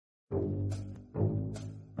Hey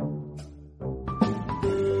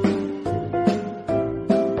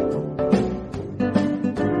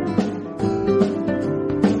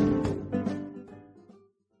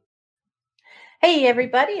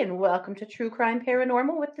everybody, and welcome to True Crime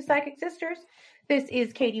Paranormal with the Psychic Sisters. This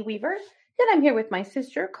is Katie Weaver, and I'm here with my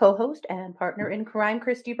sister, co-host, and partner in crime,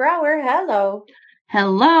 Kristi Brower. Hello.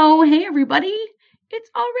 Hello. Hey everybody. It's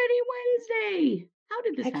already Wednesday. How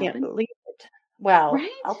did this happen? I can't believe it. Well, Right?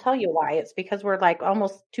 I'll tell you why. It's because we're like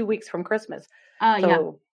almost 2 weeks from Christmas. Yeah.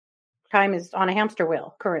 Time is on a hamster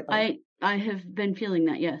wheel currently. I have been feeling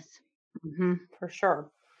that, yes. For sure.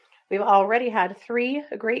 We've already had 3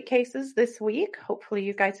 great cases this week. Hopefully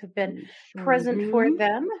you guys have been present for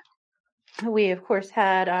them. We, of course,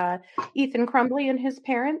 had Ethan Crumbly and his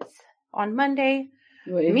parents on Monday.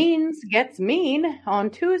 Means gets mean on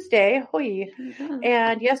Tuesday.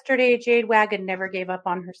 And yesterday, Jade Wagon never gave up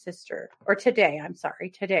on her sister. Or today, I'm sorry.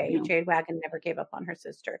 Today, no. Jade Wagon never gave up on her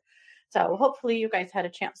sister. So hopefully you guys had a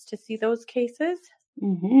chance to see those cases.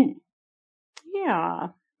 Mm-hmm. Yeah.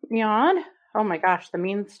 Yawn. Oh my gosh, the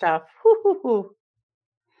mean stuff.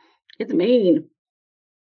 It's mean.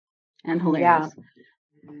 And hilarious.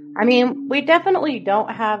 Yeah. I mean, we definitely don't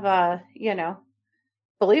have,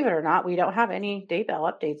 believe it or not, we don't have any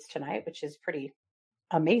Daybell updates tonight, which is pretty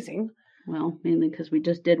amazing. Well, mainly because we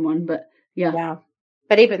just did one, but yeah. Yeah.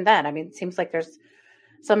 But even then, I mean, it seems like there's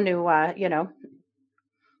some new,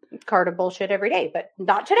 card of bullshit every day, but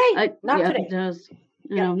not today. Not today. It does.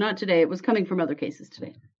 No, not today. It was coming from other cases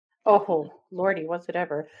today. Oh, Lordy, was it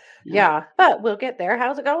ever? Yeah, but we'll get there.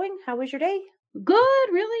 How's it going? How was your day? Good,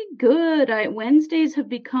 really good. Wednesdays have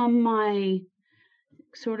become my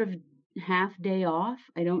sort of half day off.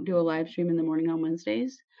 I don't do a live stream in the morning on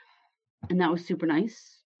Wednesdays, and that was super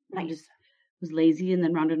nice. I just was lazy, and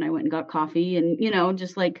then Rhonda and I went and got coffee, and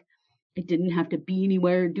just like I didn't have to be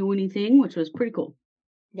anywhere or do anything, which was pretty cool.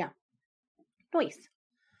 Yeah, nice.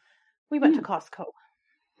 We went to Costco.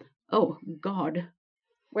 Oh God.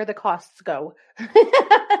 Where the costs go.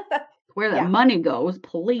 Where the money goes,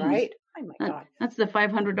 please. Right? Oh my God. That's the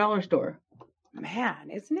 $500 store. Man,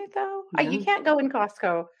 isn't it though? Yeah. You can't go in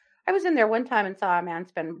Costco. I was in there one time and saw a man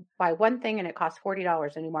buy one thing and it cost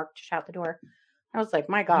 $40 and he marked out the door. I was like,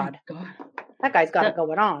 my God. That guy's got it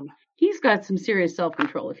going on. He's got some serious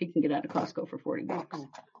self-control if he can get out of Costco for $40.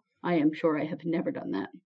 I am sure I have never done that.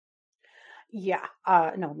 Yeah.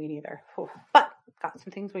 No, me neither. But got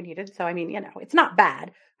some things we needed. So, I mean, it's not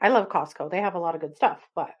bad. I love Costco. They have a lot of good stuff,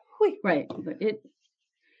 but right. But it's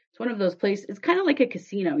one of those places. It's kind of like a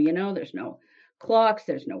casino, there's no clocks.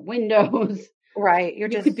 There's no windows. Right. You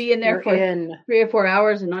could be in there for 3 or 4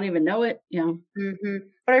 hours and not even know it. Yeah. Mm-hmm.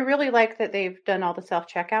 But I really like that they've done all the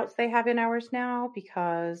self-checkouts they have in hours now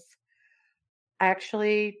because I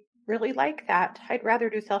actually really like that. I'd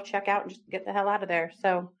rather do self-checkout and just get the hell out of there.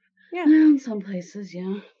 So, yeah. In some places,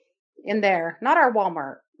 yeah. In there. Not our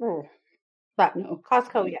Walmart. Ooh. But no.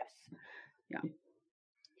 Costco, yes. Yeah.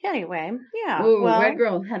 Anyway, yeah. Ooh, Red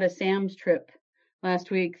Girl had a Sam's trip last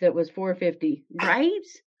week that was $450, right?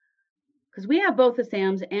 Because we have both a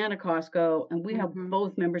Sam's and a Costco, and we have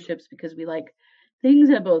both memberships because we like things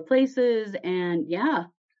at both places. And yeah,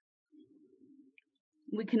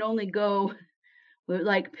 we can only go,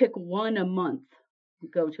 pick one a month,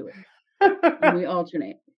 go to it. And we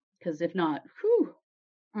alternate because if not, whew.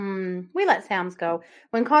 We let Sam's go.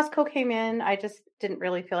 When Costco came in, I just didn't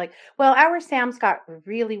really feel like, our Sam's got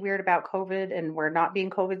really weird about COVID and we're not being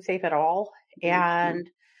COVID safe at all. And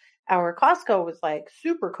our Costco was like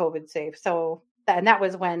super COVID safe. So, and that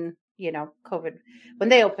was when, COVID, when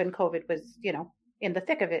they opened, COVID was, in the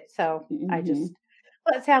thick of it. So I just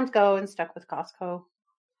let Sam's go and stuck with Costco.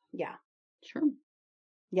 Yeah. Sure.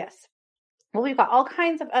 Yes. Well, we've got all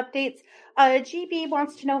kinds of updates. GB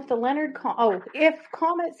wants to know if the Leonard, if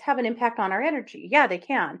comets have an impact on our energy. Yeah, they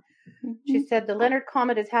can. She said the Leonard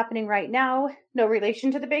comet is happening right now. No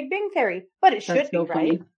relation to the Big Bang Theory, but it should be, right?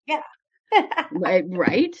 Funny. Yeah.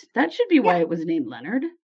 Right? That should be why it was named Leonard.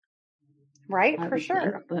 Right, for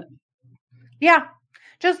sure. But yeah,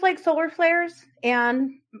 just like solar flares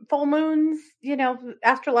and full moons,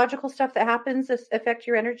 astrological stuff that happens affect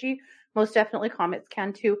your energy. Most definitely comets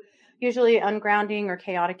can too. Usually ungrounding or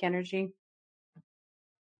chaotic energy.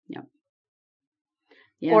 Yeah.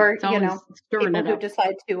 Or, people who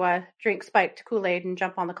decide to drink spiked Kool-Aid and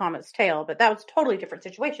jump on the comet's tail. But that was a totally different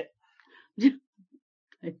situation.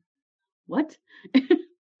 What? The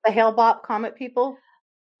Hale-Bopp comet people.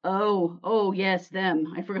 Oh, yes,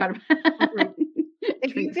 them. I forgot about that.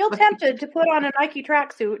 If you feel tempted to put on a Nike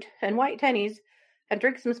tracksuit and white tennies and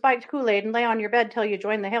drink some spiked Kool-Aid and lay on your bed till you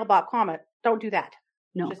join the Hale-Bopp comet, don't do that.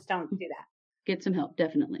 No. Just don't do that. Get some help,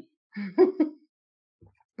 definitely.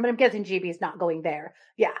 But I'm guessing GB's not going there.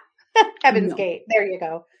 Yeah. Heaven's Gate. There you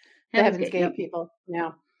go. The Heaven's Gate yep. People.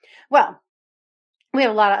 Yeah. Well, we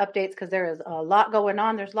have a lot of updates because there is a lot going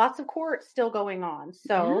on. There's lots of court still going on.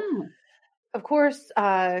 So, of course,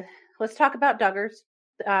 let's talk about Duggars.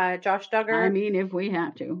 Josh Duggar. I mean, if we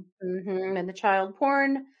have to. And the child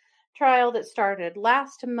porn trial that started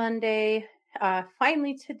last Monday.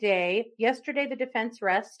 Finally yesterday, the defense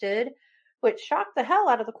rested, which shocked the hell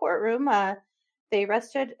out of the courtroom.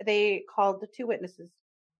 They called the 2 witnesses.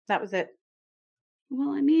 That was it.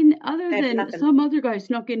 Well, I mean, other than some other guy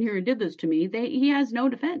snuck in here and did this to me, he has no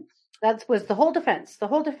defense. That was the whole defense. The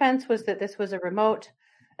whole defense was that this was a remote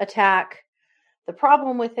attack. The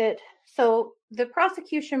problem with it, so the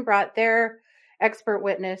prosecution brought their expert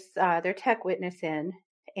witness, their tech witness in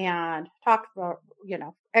and talked about,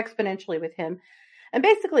 exponentially with him. And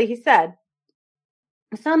basically he said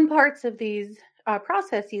some parts of these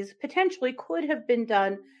processes potentially could have been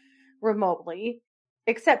done remotely,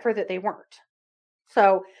 except for that they weren't.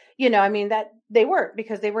 So, that they weren't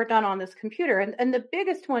because they were done on this computer. And the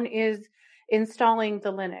biggest one is installing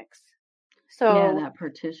the Linux. So that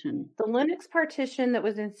partition. The Linux partition that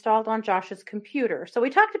was installed on Josh's computer. So we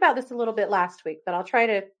talked about this a little bit last week, but I'll try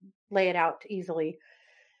to lay it out easily.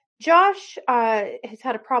 Josh has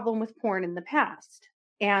had a problem with porn in the past.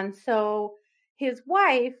 And so his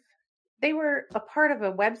wife, they were a part of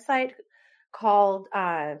a website called,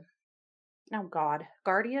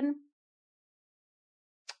 Guardian.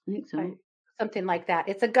 I think so. Something like that.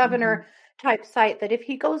 It's a governor type site that if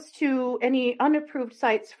he goes to any unapproved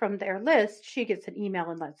sites from their list, she gets an email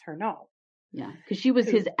and lets her know. Yeah, because she was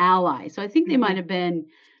his ally. So I think they might have been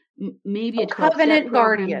maybe a Covenant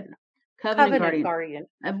Guardian. Covenant Guardian.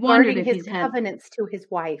 I've wondered if he's had covenants to his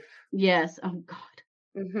wife. Yes. Oh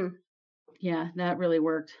God. Yeah, that really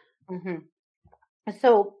worked.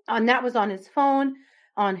 So that was on his phone,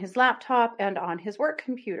 on his laptop, and on his work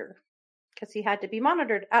computer. Because he had to be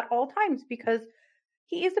monitored at all times because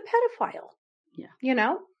he is a pedophile.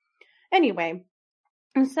 Yeah. Anyway.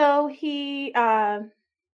 And so he, at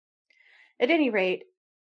any rate,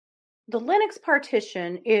 the Linux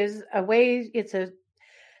partition is it's a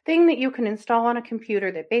thing that you can install on a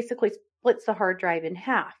computer that basically splits the hard drive in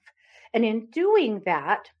half. And in doing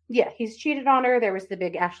that, he's cheated on her. There was the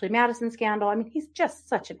big Ashley Madison scandal. I mean, he's just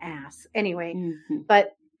such an ass anyway,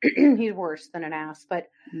 but he's worse than an ass, but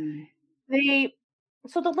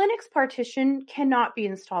so the Linux partition cannot be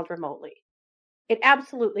installed remotely. It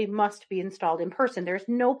absolutely must be installed in person. There's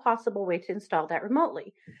no possible way to install that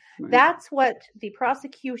remotely. Right. That's what the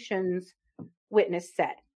prosecution's witness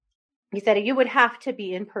said. He said you would have to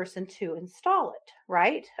be in person to install it,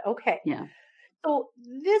 right? Okay. Yeah. So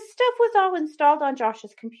this stuff was all installed on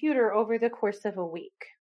Josh's computer over the course of a week.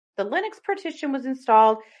 The Linux partition was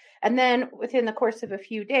installed, and then within the course of a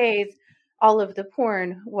few days, all of the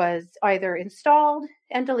porn was either installed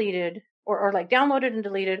and deleted or like downloaded and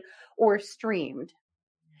deleted or streamed,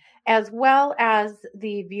 as well as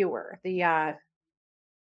the viewer, the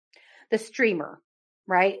streamer,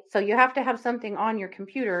 right? So you have to have something on your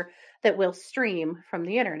computer that will stream from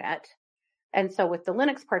the internet. And so with the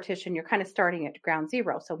Linux partition, you're kind of starting at ground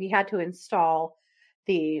zero. So he had to install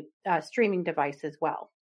the streaming device as well.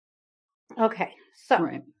 Okay, so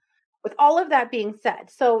right. With all of that being said,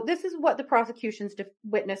 so this is what the prosecution's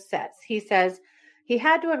witness says. He says he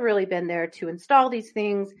had to have really been there to install these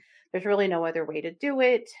things. There's really no other way to do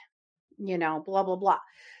it, blah, blah, blah.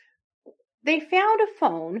 They found a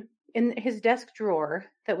phone in his desk drawer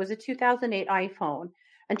that was a 2008 iPhone.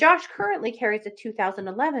 And Josh currently carries a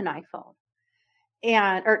 2011 iPhone.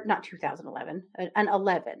 Or not 2011, an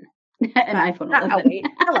 11. An iPhone 11.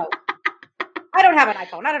 Hello. I don't have an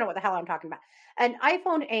iPhone. I don't know what the hell I'm talking about. An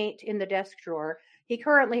iPhone 8 in the desk drawer. He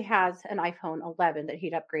currently has an iPhone 11 that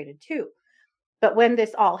he'd upgraded to. But when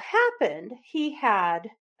this all happened, he had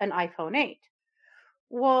an iPhone 8.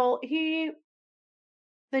 Well, the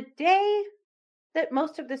day that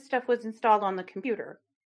most of this stuff was installed on the computer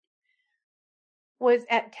was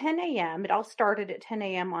at 10 a.m. It all started at 10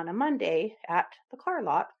 a.m. on a Monday at the car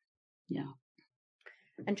lot. Yeah.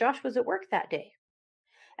 And Josh was at work that day.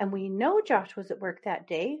 And we know Josh was at work that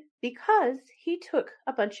day because he took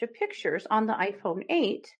a bunch of pictures on the iPhone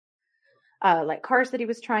 8, like cars that he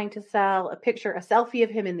was trying to sell, a selfie of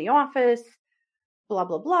him in the office, blah,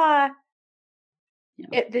 blah, blah,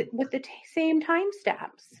 with the same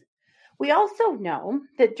timestamps. We also know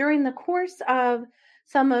that during the course of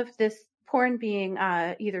some of this porn being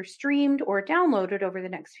either streamed or downloaded over the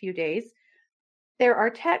next few days, there are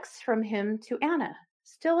texts from him to Anna,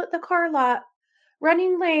 still at the car lot,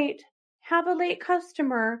 running late, have a late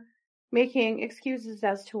customer, making excuses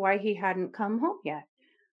as to why he hadn't come home yet.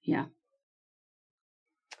 Yeah.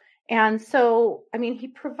 And so, I mean, he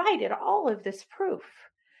provided all of this proof.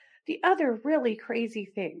 The other really crazy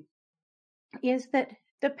thing is that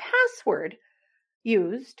the password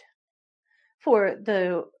used for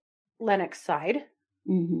the Lennox side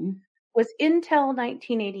was Intel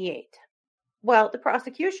 1988. Well, the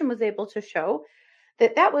prosecution was able to show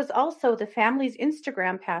that that was also the family's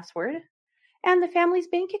Instagram password and the family's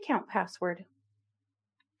bank account password.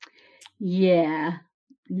 Yeah,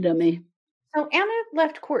 dummy. So Anna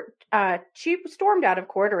left court. She stormed out of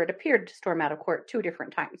court, or it appeared to storm out of court 2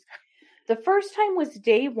 different times. The first time was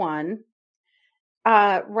day 1,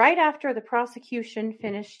 right after the prosecution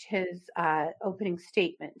finished his opening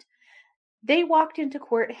statement. They walked into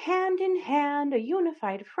court hand in hand, a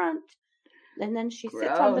unified front. And then she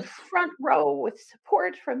sits on the front row with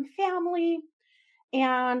support from family.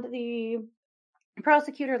 And the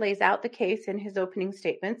prosecutor lays out the case in his opening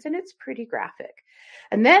statements, and it's pretty graphic.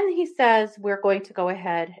 And then he says, we're going to go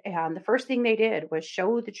ahead. And the first thing they did was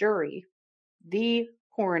show the jury the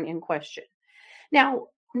porn in question. Now,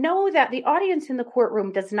 know that the audience in the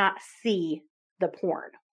courtroom does not see the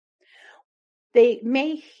porn. They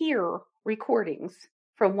may hear recordings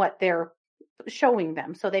from what they're showing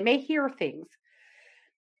them. So they may hear things.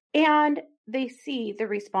 And they see the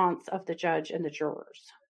response of the judge and the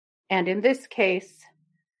jurors. And in this case,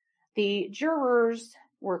 the jurors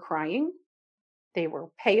were crying. They were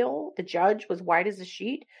pale. The judge was white as a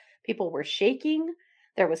sheet. People were shaking.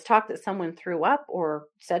 There was talk that someone threw up or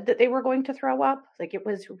said that they were going to throw up. Like, it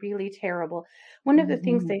was really terrible. One of the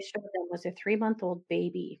things they showed them was a 3-month-old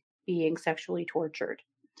baby being sexually tortured.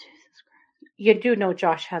 Jesus Christ. You do know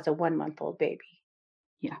Josh has a 1-month-old baby.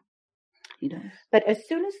 Yeah, he does. But as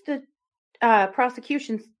soon as the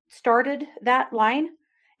prosecution started that line,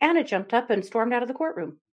 Anna jumped up and stormed out of the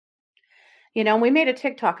courtroom. You know, we made a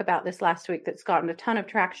TikTok about this last week that's gotten a ton of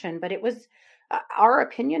traction, but it was, our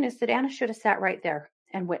opinion is that Anna should have sat right there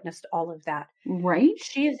and witnessed all of that. Right?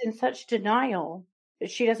 She is in such denial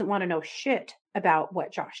that she doesn't want to know shit about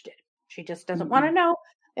what Josh did. She just doesn't want to know.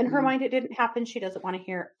 In her mind, it didn't happen. She doesn't want to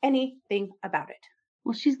hear anything about it.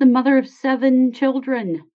 Well, she's the mother of 7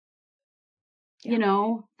 children, you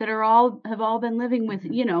know, that have all been living with,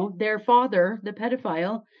 you know, their father, the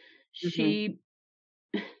pedophile. She,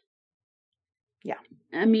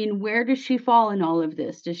 I mean, where does she fall in all of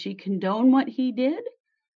this? Does she condone what he did?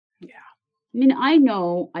 Yeah. I mean, I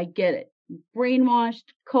know, I get it.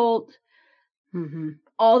 Brainwashed, cult,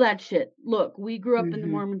 all that shit. Look, we grew up in the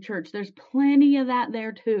Mormon church. There's plenty of that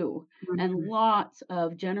there too. And lots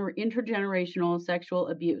of intergenerational sexual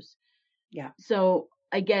abuse. Yeah. So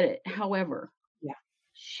I get it. However,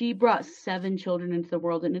 she brought 7 children into the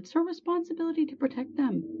world, and it's her responsibility to protect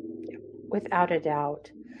them. Yeah, without a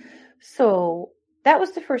doubt. So that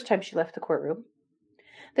was the first time she left the courtroom.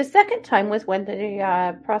 The second time was when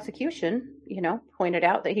the prosecution, you know, pointed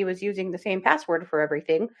out that he was using the same password for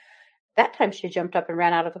everything. That time she jumped up and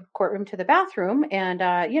ran out of the courtroom to the bathroom.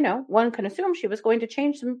 And, you know, one can assume she was going to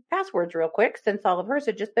change some passwords real quick since all of hers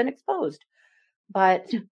had just been exposed.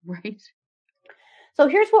 But right. So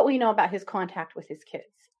here's what we know about his contact with his kids.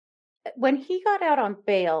 When he got out on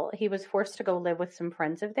bail, he was forced to go live with some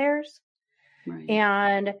friends of theirs. Right.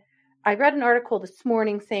 And I read an article this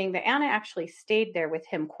morning saying that Anna actually stayed there with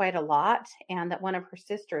him quite a lot, and that one of her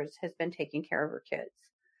sisters has been taking care of her kids.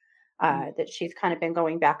 That she's kind of been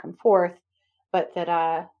going back and forth, but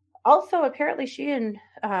that also apparently she and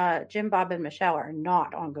Jim, Bob, and Michelle are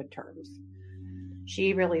not on good terms.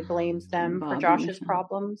 She really blames them for Josh's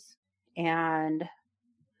problems, and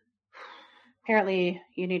apparently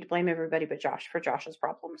you need to blame everybody but Josh for Josh's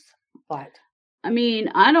problems. But I mean,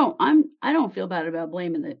 I don't feel bad about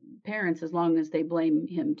blaming the parents as long as they blame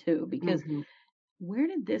him too, because where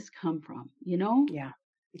did this come from? You know? Yeah.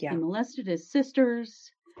 He molested his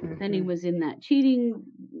sisters. Then he was in that cheating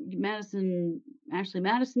Ashley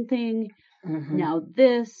Madison thing. Now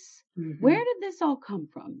this. Where did this all come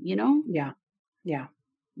from? You know? Yeah. Yeah.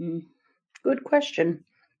 Good question.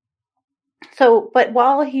 So, but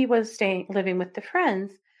while he was living with the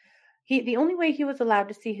friends, the only way he was allowed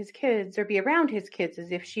to see his kids or be around his kids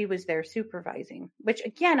is if she was there supervising, which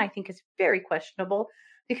again, I think is very questionable,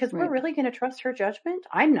 because we're really going to trust her judgment.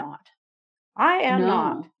 I'm not. I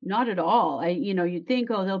am not at all. You'd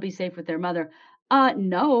think, oh, they'll be safe with their mother.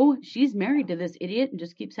 No, she's married to this idiot and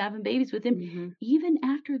just keeps having babies with him. Even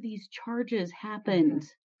after these charges happened,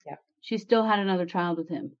 she still had another child with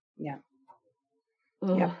him. Yeah.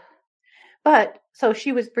 Ugh. Yeah. But so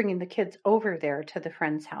she was bringing the kids over there to the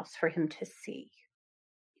friend's house for him to see.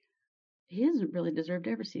 He doesn't really deserve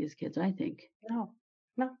to ever see his kids, I think. No.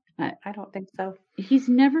 I don't think so. He's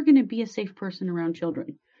never going to be a safe person around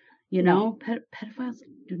children. You know, pedophiles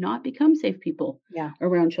do not become safe people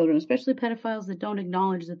around children, especially pedophiles that don't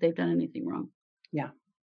acknowledge that they've done anything wrong. Yeah.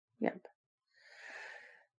 Yep.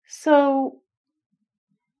 So,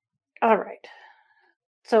 all right.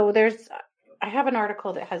 So I have an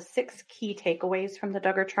article that has 6 key takeaways from the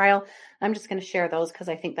Duggar trial. I'm just going to share those because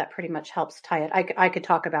I think that pretty much helps tie it. I could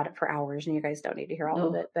talk about it for hours and you guys don't need to hear all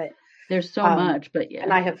of it, but there's so much, but yeah.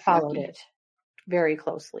 And I have followed it very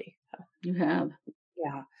closely. You have.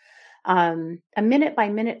 Yeah. A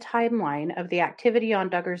minute-by-minute timeline of the activity on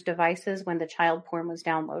Duggar's devices when the child porn was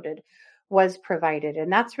downloaded was provided.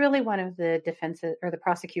 And that's really one of the defense's or the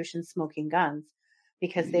prosecution's smoking guns,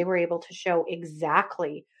 because they were able to show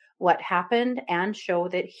exactly what happened and show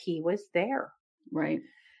that he was there. Right.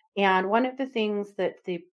 And one of the things that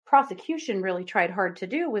the prosecution really tried hard to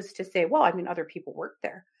do was to say, well, I mean, other people worked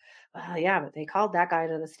there. Well, yeah, but they called that guy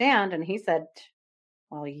to the stand and he said,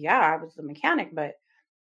 well, yeah, I was the mechanic, but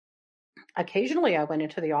occasionally I went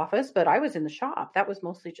into the office, but I was in the shop. That was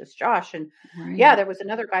mostly just Josh. And yeah, there was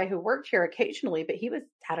another guy who worked here occasionally, but he was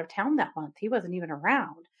out of town that month. He wasn't even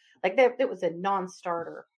around. Like it was a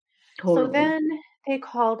non-starter. Totally. So then they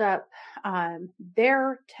called up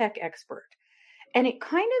their tech expert. And it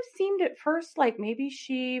kind of seemed at first like maybe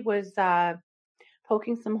she was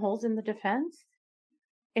poking some holes in the defense,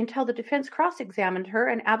 until the defense cross-examined her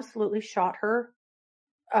and absolutely shot her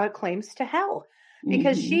claims to hell,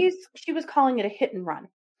 because she was calling it a hit and run.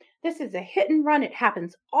 This is a hit and run. It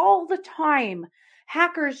happens all the time.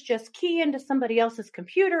 Hackers just key into somebody else's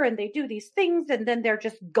computer and they do these things and then they're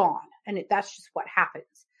just gone. And that's just what happens.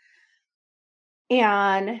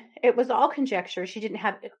 And it was all conjecture. She didn't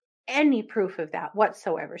have any proof of that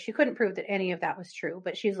whatsoever. She couldn't prove that any of that was true,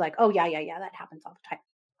 but she's like, oh yeah, that happens all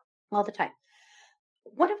the time.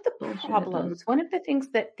 One of the problems, one of the things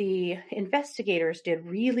that the investigators did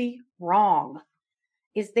really wrong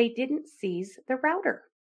is they didn't seize the router.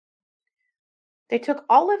 They took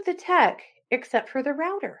all of the tech except for the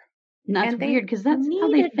router. And that's weird because that's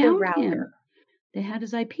how they found him. They had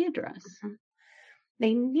his IP address.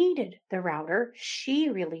 They needed the router. She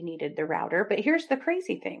really needed the router. But here's the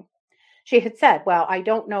crazy thing. She had said, well, I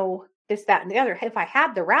don't know this, that, and the other. If I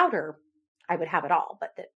had the router, I would have it all.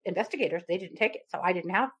 But the investigators, they didn't take it. So I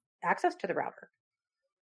didn't have access to the router.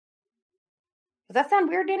 Does that sound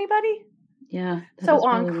weird to anybody? Yeah. So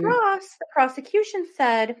on cross, the prosecution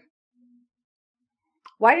said,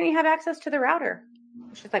 why didn't you have access to the router?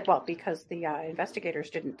 She's like, well, because the investigators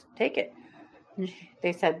didn't take it. And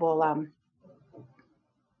they said, well,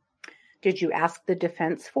 did you ask the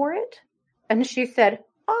defense for it? And she said,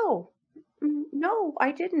 oh, no,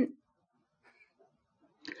 I didn't.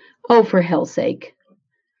 Oh, for hell's sake.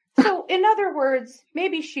 So in other words,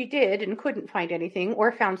 maybe she did and couldn't find anything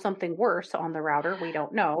or found something worse on the router. We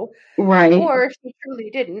don't know. Right. Or she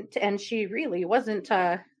truly didn't. And she really wasn't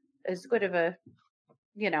as good of a,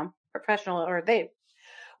 professional, or they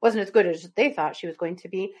wasn't as good as they thought she was going to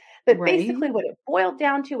be. But basically what it boiled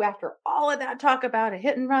down to after all of that talk about a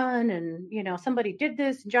hit and run and, somebody did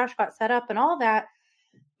this and Josh got set up and all that,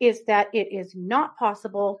 is that it is not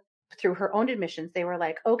possible. Through her own admissions, they were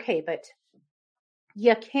like, okay, but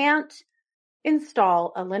you can't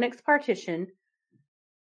install a Linux partition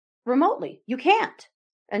remotely. You can't.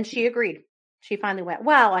 And she agreed. She finally went,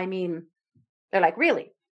 well, I mean, they're like,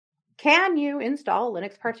 really? Can you install a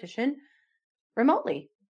Linux partition remotely?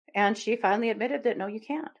 And she finally admitted that, no, you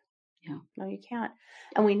can't. Yeah. No, you can't.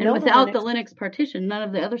 And we know without the Linux partition, none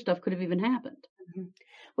of the other stuff could have even happened. Mm-hmm.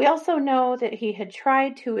 We also know that he had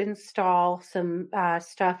tried to install some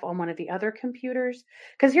stuff on one of the other computers.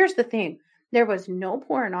 Because here's the thing. There was no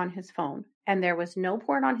porn on his phone and there was no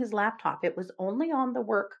porn on his laptop. It was only on the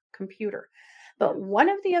work computer. But one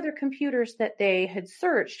of the other computers that they had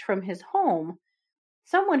searched from his home,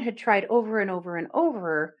 someone had tried over and over and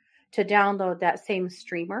over to download that same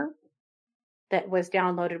streamer that was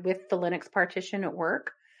downloaded with the Linux partition at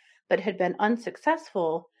work, but had been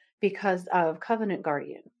unsuccessful because of Covenant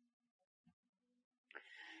Guardian.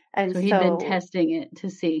 And so he'd been testing it to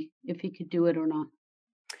see if he could do it or not.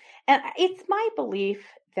 And it's my belief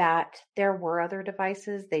that there were other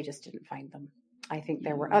devices. They just didn't find them. I think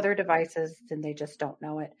there were other devices and they just don't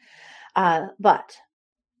know it. But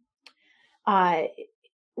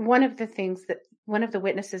one of the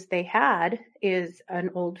witnesses they had is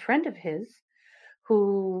an old friend of his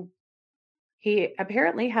who he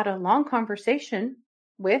apparently had a long conversation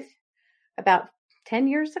with about 10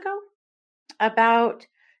 years ago about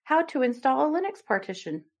how to install a Linux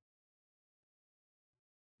partition.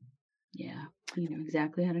 Yeah, you know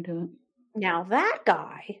exactly how to do it. Now that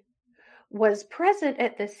guy was present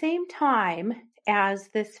at the same time as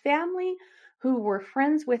this family who were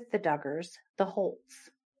friends with the Duggars, the Holts.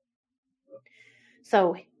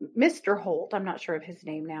 So Mr. Holt, I'm not sure of his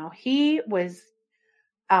name now, he was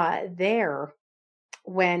there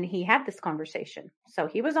when he had this conversation. So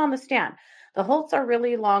he was on the stand. The Holts are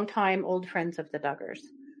really long-time old friends of the Duggars.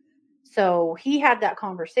 So he had that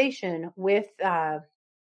conversation with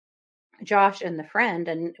Josh and the friend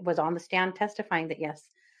and was on the stand testifying that, yes,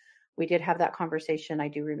 we did have that conversation. I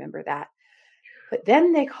do remember that. But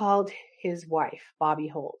then they called his wife, Bobby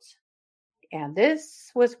Holt. And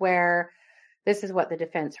this is what the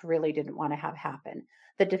defense really didn't want to have happen.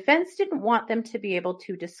 The defense didn't want them to be able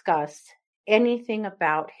to discuss anything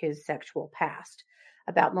about his sexual past,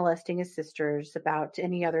 about molesting his sisters, about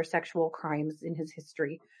any other sexual crimes in his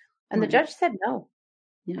history. And the judge said no.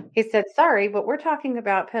 Yeah. He said, sorry, but we're talking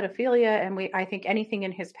about pedophilia, and I think anything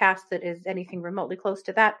in his past that is anything remotely close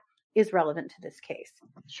to that is relevant to this case.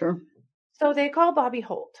 Sure. So they call Bobby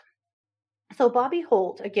Holt. So Bobby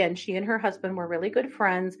Holt, again, she and her husband were really good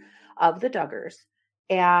friends of the Duggars,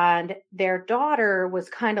 and their daughter was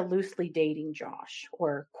kind of loosely dating Josh,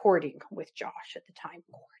 or courting with Josh at the time.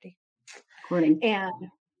 Courting. And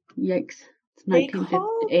yikes. It's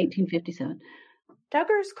 1857.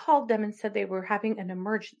 Duggars called them and said they were having an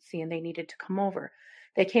emergency and they needed to come over.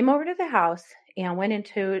 They came over to the house and went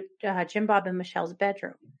into Jim Bob and Michelle's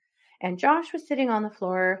bedroom. And Josh was sitting on the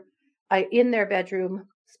floor in their bedroom,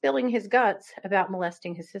 spilling his guts about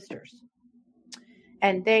molesting his sisters.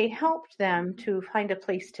 And they helped them to find a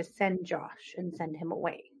place to send Josh and send him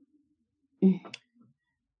away.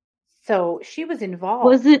 So she was involved.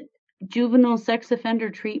 Was it juvenile sex offender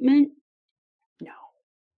treatment? No.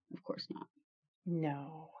 Of course not.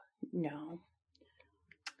 No.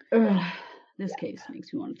 Ugh, this case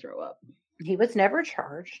makes me want to throw up. He was never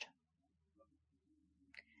charged.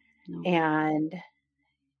 No.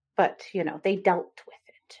 But, they dealt with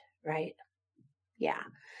it, right? Yeah.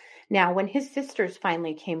 Now, when his sisters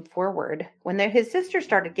finally came forward, when his sisters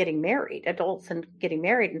started getting married, adults and getting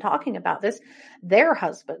married and talking about this, their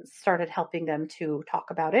husbands started helping them to talk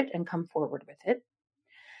about it and come forward with it.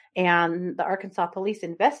 And the Arkansas police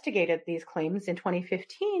investigated these claims in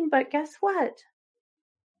 2015, but guess what?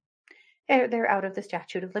 They're out of the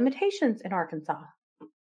statute of limitations in Arkansas.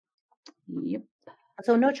 Yep.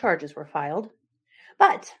 So no charges were filed.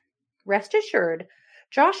 But rest assured,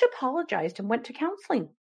 Josh apologized and went to counseling.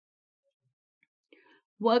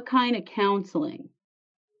 What kind of counseling?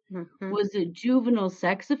 Mm-hmm. Was it juvenile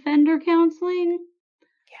sex offender counseling?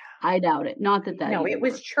 Yeah. I doubt it. Not that No, it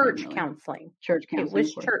was church counseling. Church counseling. It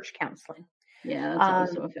was church counseling. Yeah, that's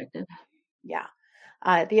always so effective. Yeah.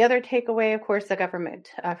 The other takeaway, of course, the government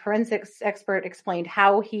forensics expert explained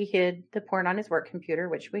how he hid the porn on his work computer,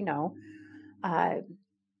 which we know.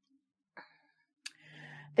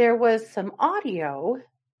 There was some audio.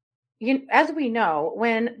 As we know,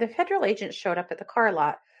 when the federal agents showed up at the car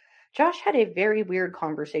lot, Josh had a very weird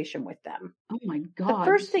conversation with them. Oh my God. The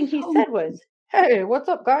first thing he said was, "Hey, what's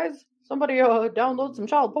up, guys? Somebody download some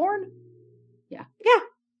child porn?" Yeah. Yeah.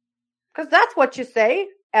 Because that's what you say,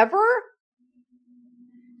 ever.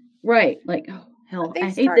 Right. Like, oh, hell, I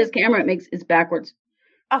hate this camera. It's backwards.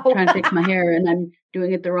 I'm trying to fix my hair, and I'm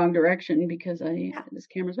doing it the wrong direction because this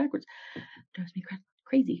camera's backwards. Drives me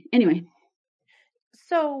crazy. Anyway.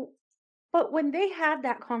 So, but when they had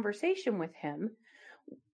that conversation with him,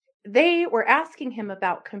 they were asking him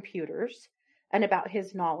about computers and about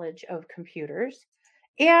his knowledge of computers.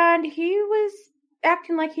 And he was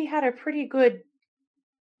acting like he had a pretty good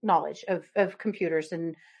knowledge of computers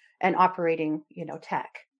and operating,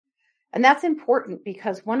 tech. And that's important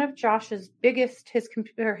because one of Josh's biggest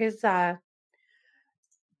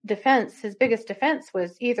defense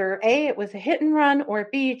was either A, it was a hit and run, or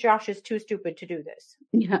B, Josh is too stupid to do this.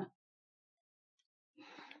 Yeah.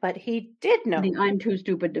 But he did know. The I'm too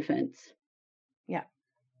stupid defense. Yeah.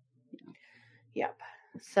 Yep.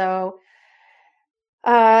 So,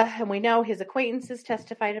 and we know his acquaintances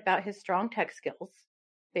testified about his strong tech skills.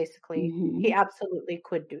 Basically, he absolutely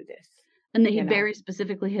could do this. And that he very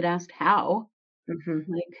specifically had asked how.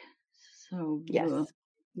 Mm-hmm. So. Yes.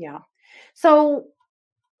 Yeah. So,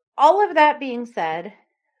 all of that being said,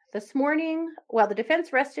 this morning, the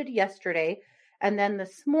defense rested yesterday, and then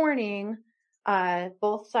this morning,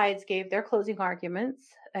 both sides gave their closing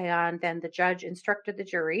arguments, and then the judge instructed the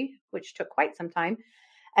jury, which took quite some time,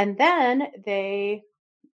 and then they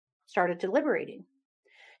started deliberating.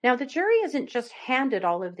 Now, the jury isn't just handed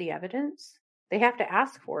all of the evidence. They have to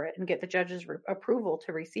ask for it and get the judge's approval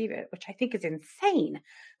to receive it, which I think is insane.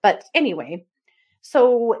 But anyway,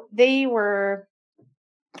 so they were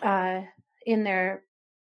in their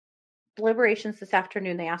deliberations this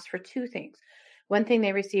afternoon, they asked for two things. One thing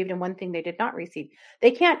they received and one thing they did not receive.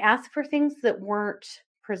 They can't ask for things that weren't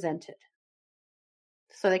presented.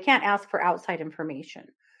 So they can't ask for outside information.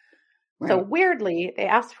 Right. So weirdly, they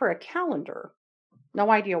asked for a calendar. No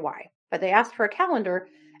idea why, but they asked for a calendar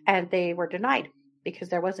and they were denied because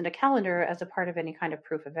there wasn't a calendar as a part of any kind of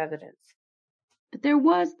proof of evidence. But there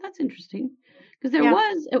was, that's interesting, because there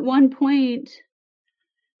was at one point,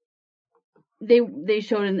 they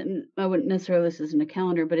showed, in, I wouldn't necessarily, this isn't a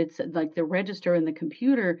calendar, but it's like the register in the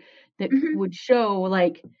computer that would show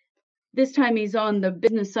like, this time he's on the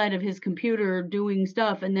business side of his computer doing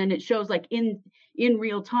stuff, and then it shows like in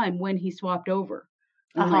real time when he swapped over.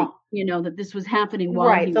 And like, that this was happening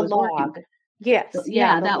while he was log. Working. Yes. So,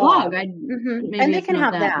 that log. Maybe and they can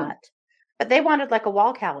have that. But they wanted like a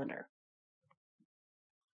wall calendar.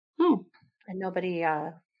 Oh. And nobody,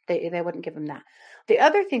 they wouldn't give them that. The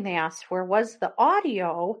other thing they asked for was the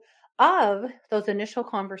audio of those initial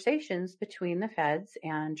conversations between the feds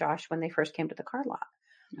and Josh when they first came to the car lot.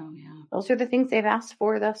 Oh, yeah. Those are the things they've asked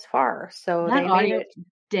for thus far. So that they audio made it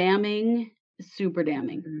damning, super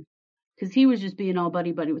damning. Because he was just being all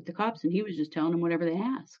buddy-buddy with the cops, and he was just telling them whatever they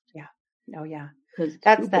asked. Yeah. Oh, yeah.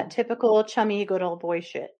 That's that typical chummy, good old boy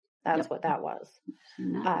shit. That's what that was.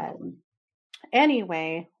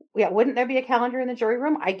 Anyway, wouldn't there be a calendar in the jury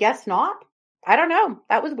room? I guess not. I don't know.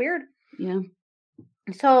 That was weird. Yeah.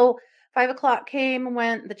 So 5:00 came and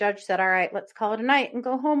went. The judge said, all right, let's call it a night and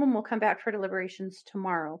go home, and we'll come back for deliberations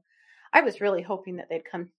tomorrow. I was really hoping that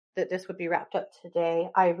that this would be wrapped up today.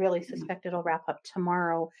 I really suspect it'll wrap up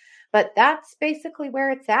tomorrow, but that's basically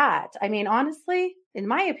where it's at. I mean, honestly, in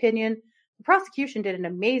my opinion, the prosecution did an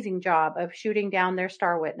amazing job of shooting down their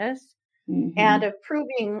star witness and of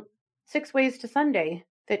proving 6 ways to Sunday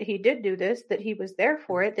that he did do this, that he was there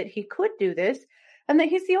for it, that he could do this, and that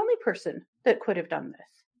he's the only person that could have done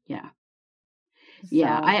this. Yeah.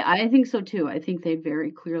 Yeah, I think so too. I think they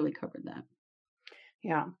very clearly covered that.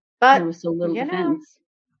 Yeah. But there was so little defense.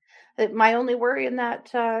 My only worry in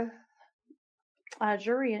that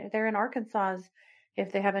jury there in Arkansas is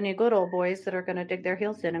if they have any good old boys that are going to dig their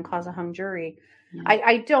heels in and cause a hung jury. Yeah.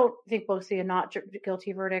 I don't think we'll see a not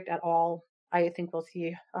guilty verdict at all. I think we'll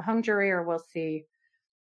see a hung jury, or we'll see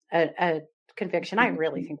a conviction. I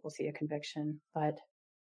really think we'll see a conviction, but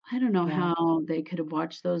I don't know how they could have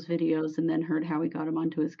watched those videos and then heard how he got him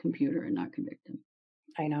onto his computer and not convict him.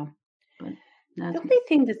 I know. But the only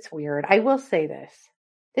thing that's weird, I will say this.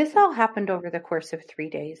 This all happened over the course of 3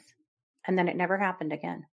 days, and then it never happened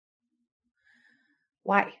again.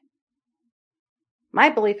 Why? My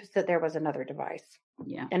belief is that there was another device.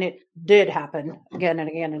 Yeah. And it did happen again and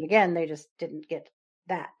again and again. They just didn't get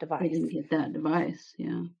that device. They didn't get that device,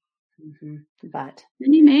 yeah. But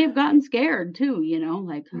and he may have gotten scared too,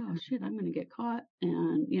 like, oh shit, I'm going to get caught.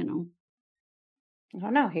 And, I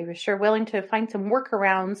don't know. He was sure willing to find some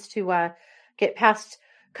workarounds to get past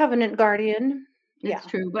Covenant Guardian. That's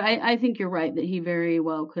true. But I think you're right that he very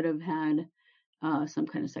well could have had some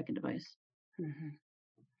kind of second device.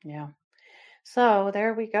 Yeah. So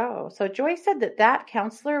there we go. So Joy said that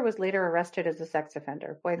counselor was later arrested as a sex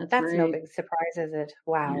offender. Boy, that's no big surprise, is it?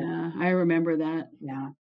 Wow. Yeah, I remember that. Yeah.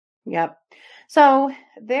 Yep. So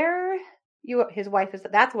his wife is,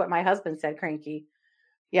 that's what my husband said, Cranky.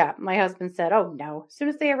 Yeah. My husband said, oh no, as soon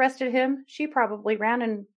as they arrested him, she probably ran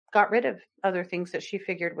and got rid of other things that she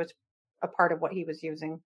figured was a part of what he was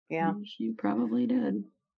using. Yeah. She probably did.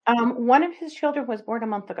 One of his children was born a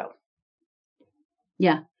month ago.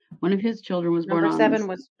 Yeah. One of his children was born. Number 7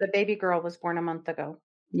 was the baby girl was born a month ago.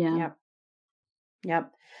 Yeah.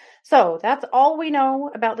 Yep. So that's all we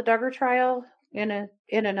know about the Duggar trial in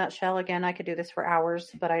a nutshell. Again, I could do this for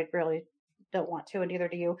hours, but I really don't want to, and neither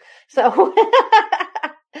do you. So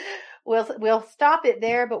we'll stop it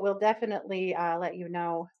there, but we'll definitely let you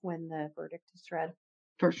know when the verdict is read.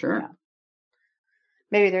 For sure. Yeah.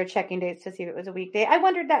 Maybe they're checking dates to see if it was a weekday. I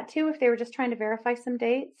wondered that too, if they were just trying to verify some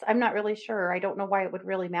dates. I'm not really sure. I don't know why it would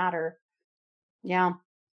really matter. Yeah.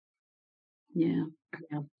 Yeah.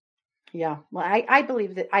 Yeah. Well, I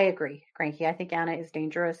believe that I agree, Cranky. I think Anna is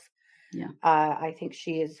dangerous. Yeah. I think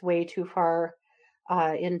she is way too far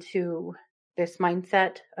into this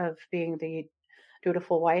mindset of being the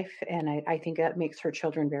dutiful wife. And I think that makes her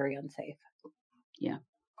children very unsafe. Yeah.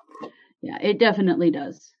 Yeah, it definitely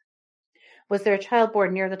does. Was there a child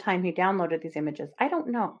born near the time he downloaded these images? I don't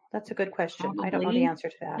know. That's a good question. Probably. I don't know the answer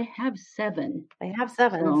to that. They have 7.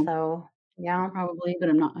 So yeah. Probably, but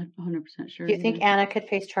I'm not 100% sure. Do you think Anna could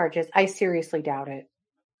face charges? I seriously doubt it.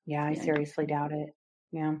 Yeah, I seriously doubt it.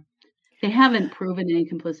 Yeah. They haven't proven any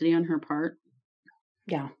complicity on her part.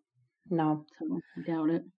 Yeah. No. So I doubt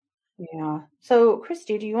it. Yeah. So,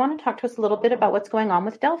 Kristi, do you want to talk to us a little bit about what's going on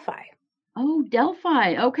with Delphi? Oh,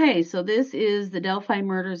 Delphi. Okay, so this is the Delphi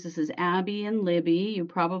murders. This is Abby and Libby.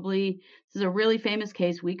 This is a really famous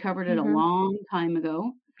case. We covered it a long time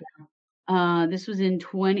ago. This was in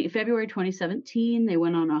February 2017. They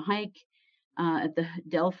went on a hike at the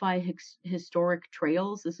Delphi Historic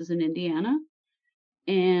Trails. This is in Indiana.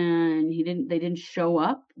 And they didn't show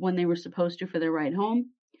up when they were supposed to for their ride home.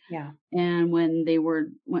 Yeah. And when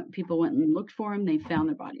people went and looked for them, they found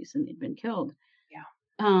their bodies and they'd been killed. Yeah.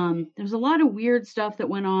 There was a lot of weird stuff that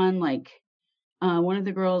went on. Like one of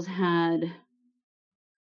the girls had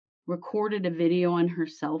recorded a video on her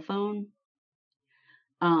cell phone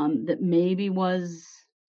that maybe was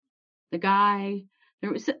the guy.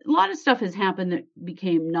 There was a lot of stuff has happened that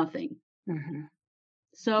became nothing. Mm-hmm.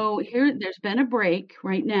 So there's been a break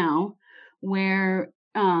right now where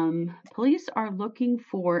police are looking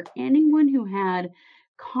for anyone who had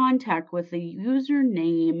contact with the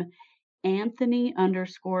username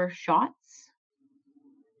Anthony_shots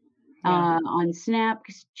on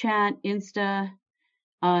Snapchat, Insta,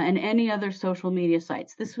 and any other social media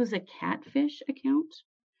sites. This was a catfish account,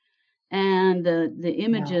 and the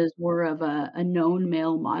images were of a known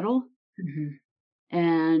male model. Mm-hmm.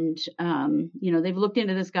 And, they've looked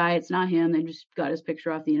into this guy. It's not him. They just got his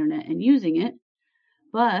picture off the internet and using it.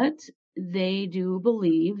 But they do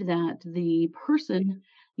believe that the person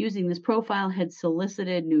using this profile had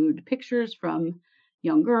solicited nude pictures from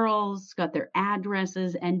young girls, got their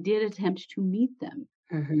addresses, and did attempt to meet them.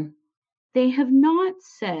 Mm-hmm. They have not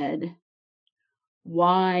said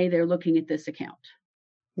why they're looking at this account.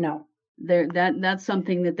 No. That's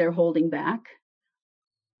something that they're holding back.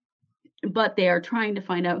 But they are trying to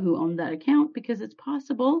find out who owned that account, because it's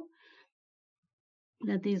possible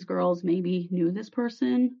that these girls maybe knew this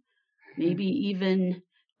person, maybe even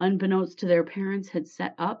unbeknownst to their parents had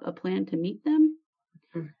set up a plan to meet them.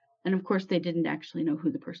 Mm-hmm. And of course, they didn't actually know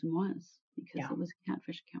who the person was because it was a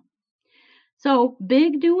catfish account. So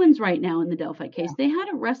big doings right now in the Delphi case. They had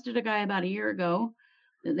arrested a guy about a year ago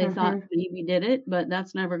that they thought maybe did it, but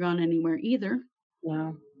that's never gone anywhere either.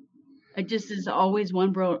 No. It just is always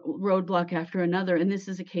one roadblock after another. And this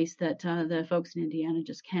is a case that the folks in Indiana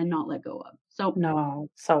just cannot let go of. So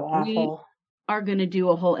so awful. We are going to do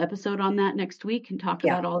a whole episode on that next week and talk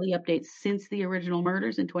about all the updates since the original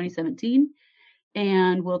murders in 2017.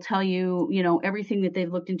 And we'll tell you, everything that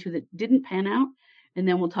they've looked into that didn't pan out. And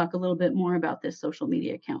then we'll talk a little bit more about this social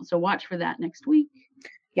media account. So watch for that next week.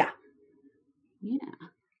 Yeah.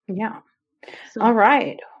 So, all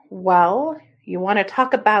right. Well, you want to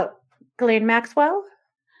talk about Ghislaine Maxwell?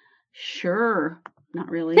 Sure. Not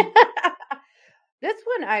really. This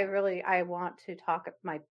one I want to talk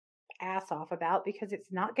my ass off about because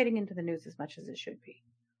it's not getting into the news as much as it should be.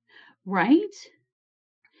 Right?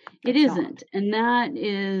 It isn't. And that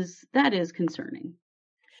is concerning.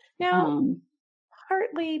 Now,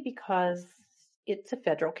 partly because it's a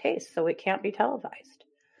federal case, so it can't be televised.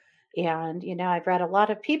 And, I've read a lot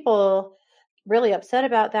of people really upset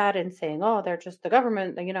about that and saying, oh, they're just the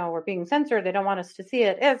government, we're being censored. They don't want us to see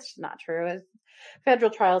it. It's not true.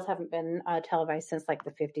 Federal trials haven't been televised since like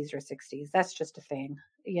the 50s or 60s. That's just a thing,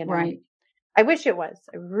 Right. I wish it was.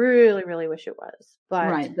 I really, really wish it was. But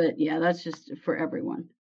right. But yeah, that's just for everyone.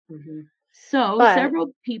 Mm-hmm. So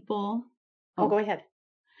several people. Oh, go ahead.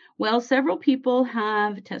 Well, several people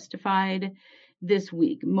have testified this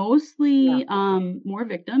week, mostly more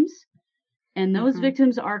victims. And those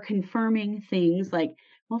victims are confirming things like,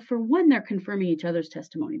 well, for one, they're confirming each other's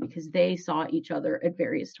testimony because they saw each other at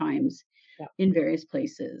various times in various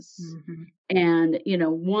places. Mm-hmm. And,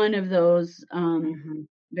 one of those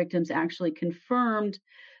victims actually confirmed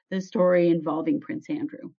the story involving Prince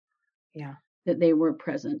Andrew. Yeah. That they were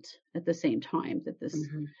present at the same time that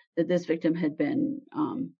this victim had been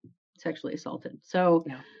sexually assaulted. So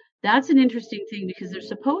that's an interesting thing because there's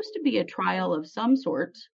supposed to be a trial of some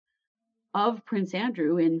sort of Prince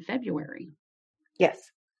Andrew in February.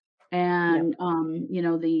 Yes. And,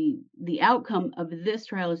 the outcome of this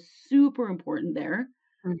trial is super important there.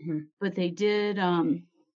 Mm-hmm. But they did,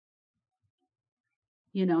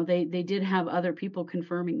 they did have other people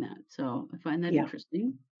confirming that. So I find that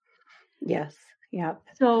interesting. Yes. Yeah.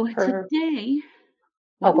 So today.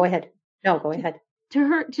 Oh, go ahead. No, go ahead.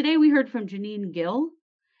 Today we heard from Janine Gill,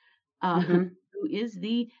 who is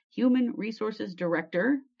the Human Resources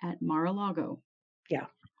Director at Mar-a-Lago. Yeah.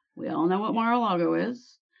 We all know what Mar-a-Lago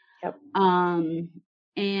is. Yep.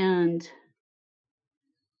 And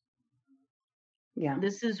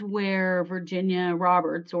this is where Virginia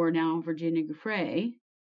Roberts, or now Virginia Giuffre,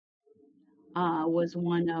 was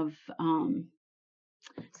one of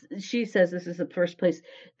she says this is the first place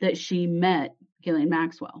that she met Ghislaine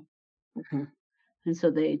Maxwell. Mm-hmm. And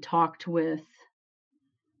so they talked with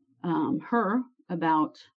her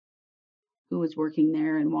about who was working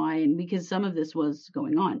there and why, and because some of this was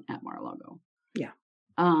going on at Mar-a-Lago. Yeah.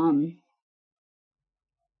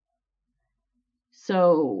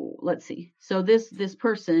 So let's see. So this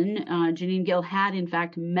person, Janine Gill, had in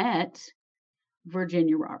fact met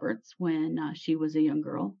Virginia Roberts when she was a young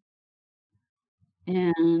girl,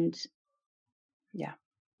 and yeah,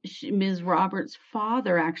 Ms. Roberts'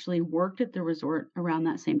 father actually worked at the resort around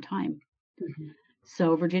that same time. Mm-hmm.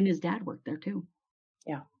 So Virginia's dad worked there too.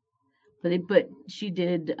 Yeah. But she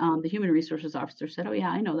did. The human resources officer said, "Oh yeah,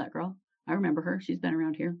 I know that girl. I remember her. She's been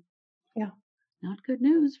around here." Yeah. Not good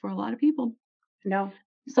news for a lot of people. No.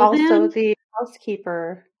 So also, then, the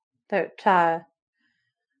housekeeper that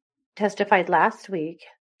testified last week,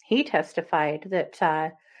 he testified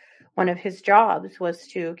that one of his jobs was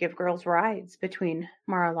to give girls rides between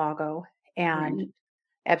Mar-a-Lago and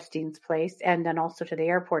Epstein's place, and then also to the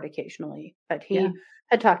airport occasionally. But he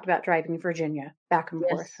had talked about driving Virginia back and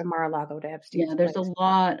forth from Mar-a-Lago to Epstein's place. There's a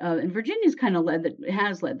lot of, and Virginia's kind of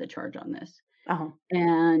has led the charge on this.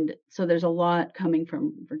 And so there's a lot coming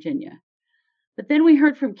from Virginia. But then we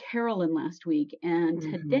heard from Carolyn last week, and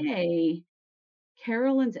today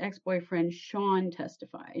Carolyn's ex-boyfriend Sean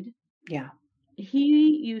testified. Yeah.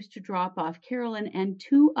 He used to drop off Carolyn and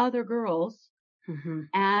two other girls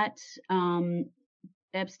at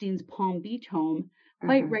Epstein's Palm Beach home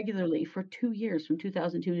quite regularly for 2 years, from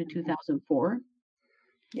 2002 to 2004.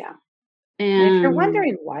 Yeah. And if you're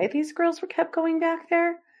wondering why these girls were kept going back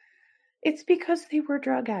there, it's because they were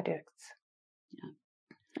drug addicts. Yeah.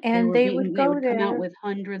 And they would come out with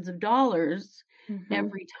hundreds of dollars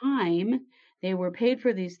every time. They were paid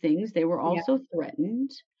for these things. They were also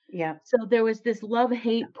threatened. Yeah. So there was this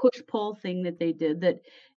love-hate push-pull thing that they did that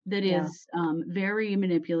is very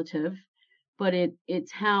manipulative, but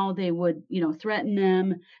it's how they would, threaten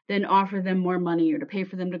them, then offer them more money or to pay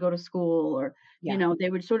for them to go to school, or, they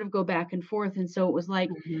would sort of go back and forth. And so it was like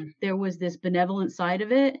there was this benevolent side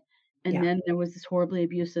of it, and then there was this horribly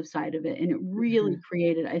abusive side of it. And it really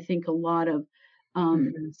created, I think, a lot of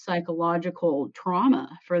psychological trauma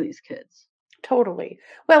for these kids. Totally.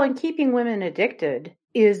 Well, and keeping women addicted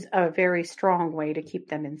is a very strong way to keep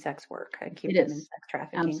them in sex work and keep them in sex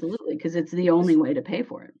trafficking. Absolutely, because it's the only way to pay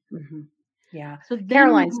for it. Yeah. So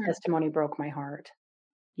Caroline's testimony broke my heart.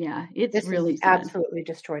 Yeah, it's this really sad. Absolutely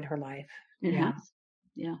destroyed her life. It has.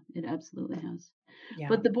 Yeah, it absolutely has. Yeah.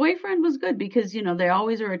 But the boyfriend was good because, they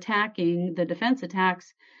always are attacking, the defense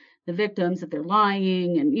attacks the victims, that they're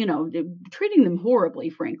lying and, treating them horribly,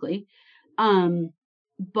 frankly.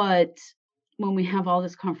 But when we have all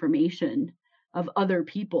this confirmation of other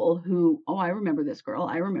people who, I remember this girl,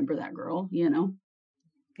 I remember that girl, Yeah.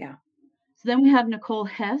 So then we have Nicole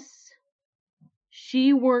Hess.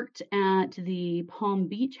 She worked at the Palm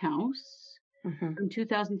Beach house from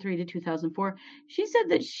 2003 to 2004. She said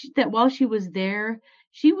that that while she was there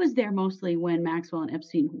mostly when Maxwell and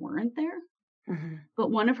Epstein weren't there.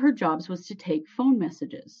 But one of her jobs was to take phone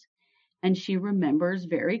messages. And she remembers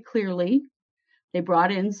very clearly, they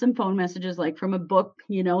brought in some phone messages, like from a book,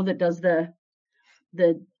 that does the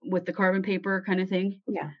with the carbon paper kind of thing.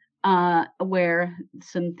 Yeah. Where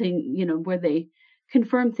something, where they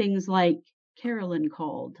confirm things like Carolyn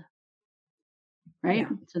called. Right. Yeah.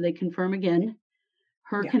 So they confirm again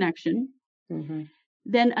her connection.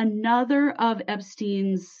 Then another of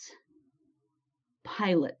Epstein's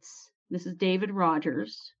pilots, this is David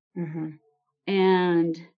Rogers.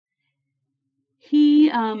 And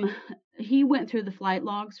he went through the flight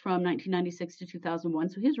logs from 1996 to 2001.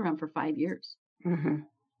 So he was around for 5 years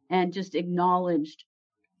and just acknowledged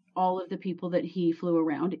all of the people that he flew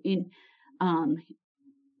around.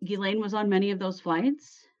 Ghislaine was on many of those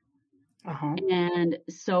flights. And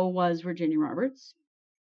so was Virginia Roberts.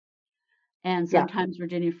 And sometimes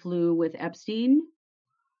Virginia flew with Epstein.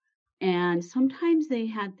 And sometimes they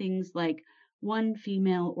had things like one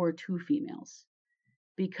female or two females,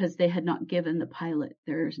 because they had not given the pilot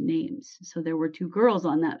their names. So there were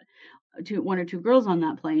one or two girls on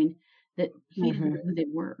that plane that he didn't know who they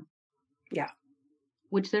were. Yeah.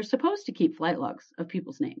 Which they're supposed to keep flight logs of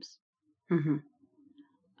people's names.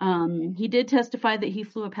 He did testify that he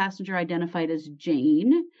flew a passenger identified as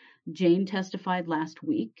Jane. Jane testified last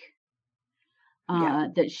week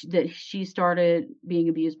that she started being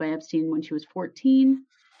abused by Epstein when she was 14.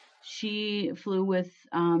 She flew with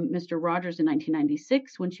Mr. Rogers in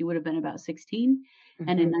 1996 when she would have been about 16,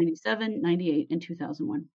 and in 97, 98, and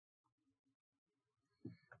 2001.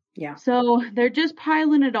 Yeah. So they're just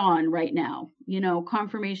piling it on right now,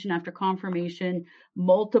 confirmation after confirmation,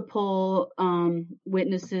 multiple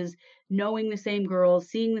witnesses knowing the same girls,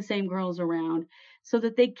 seeing the same girls around, so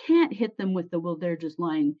that they can't hit them with well, they're just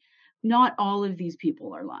lying. Not all of these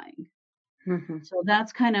people are lying. Mm-hmm. So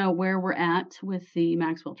that's kind of where we're at with the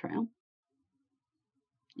Maxwell trial.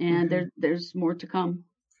 And there's more to come.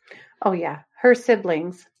 Oh, yeah. Her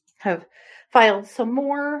siblings have filed some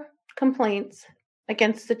more complaints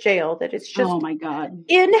against the jail that it's just, oh my God,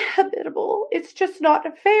 inhabitable. It's just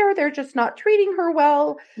not fair. They're just not treating her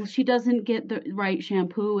well. Well, she doesn't get the right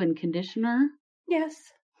shampoo and conditioner.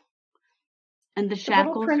 Yes. And the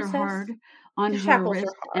shackles are hard on her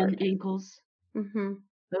wrists and ankles. Mm-hmm.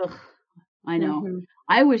 Ugh, I know. Mm-hmm.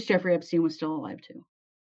 I wish Jeffrey Epstein was still alive too.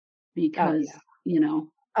 Because,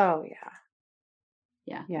 Oh,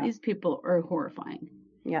 yeah. Yeah. These people are horrifying.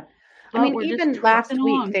 Yeah. But I mean, even last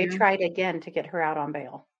week, they tried again to get her out on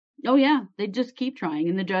bail. Oh, yeah. They just keep trying.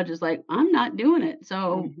 And the judge is like, I'm not doing it.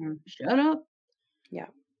 So shut up. Yeah.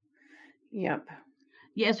 Yep.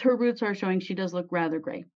 Yes, her roots are showing she does look rather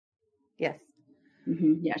gray. Yes.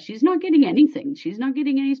 Mm-hmm. Yeah, she's not getting anything. She's not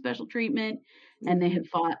getting any special treatment. And they have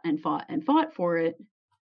fought and fought and fought for it.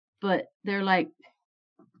 But they're like,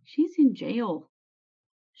 she's in jail.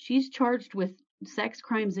 She's charged with sex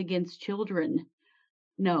crimes against children.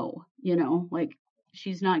 No,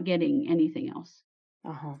 she's not getting anything else.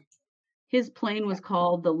 Uh-huh. His plane was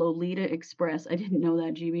called the Lolita Express. I didn't know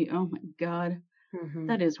that, GB. Oh my God. Mm-hmm.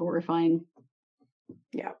 That is horrifying.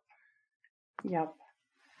 Yep.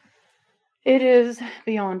 It is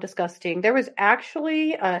beyond disgusting. There was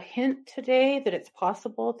actually a hint today that it's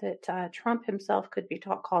possible that Trump himself could be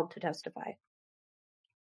called to testify.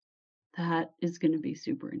 That is going to be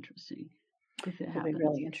super interesting if it happens. It'll be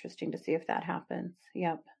really interesting to see if that happens.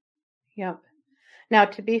 Yep. Now,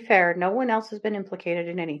 to be fair, no one else has been implicated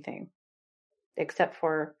in anything, except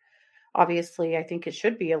for, obviously, I think it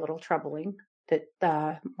should be a little troubling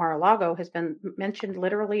that Mar-a-Lago has been mentioned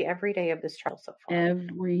literally every day of this trial so far.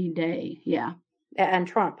 Every day, yeah. And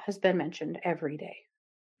Trump has been mentioned every day.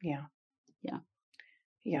 Yeah.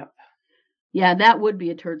 Yep. Yeah, that would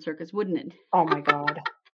be a turd circus, wouldn't it? Oh my God.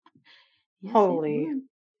 Yes, Holy.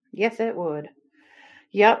 Yes, it would.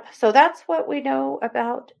 Yep. So that's what we know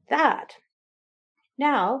about that.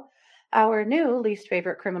 Now, our new least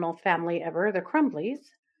favorite criminal family ever, the Crumbleys.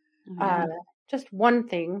 Just one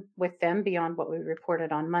thing with them beyond what we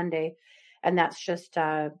reported on Monday, and that's just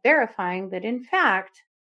verifying that, in fact,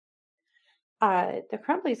 the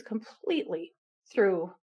Crumbleys completely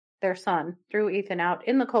threw their son, threw Ethan out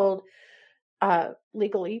in the cold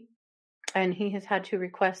legally, and he has had to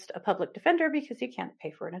request a public defender because he can't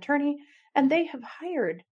pay for an attorney, and they have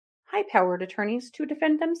hired high-powered attorneys to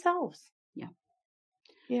defend themselves.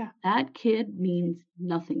 Yeah. That kid means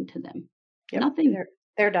nothing to them. Yep. Nothing.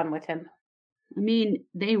 They're done with him. I mean,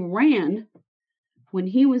 they ran when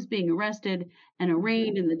he was being arrested and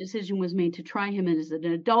arraigned, and the decision was made to try him as an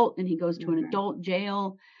adult, and he goes to an adult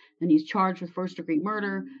jail, and he's charged with first-degree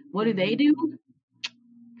murder. What do they do?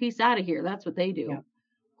 Peace out of here. That's what they do. Yep.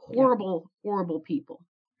 Horrible people.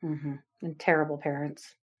 Mm-hmm. And terrible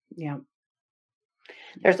parents. Yeah.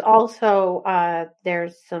 There's also,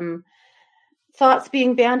 there's some thoughts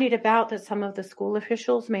being bandied about that some of the school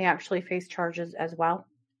officials may actually face charges as well.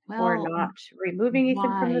 For not removing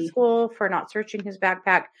Ethan from the school, for not searching his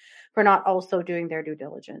backpack, for not also doing their due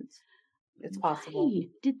diligence. It's possible. Why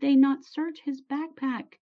did they not search his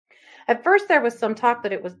backpack? At first, there was some talk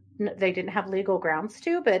that they didn't have legal grounds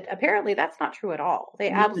to, but apparently that's not true at all. They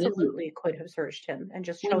absolutely could have searched him and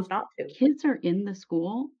just chose not to. Kids are in the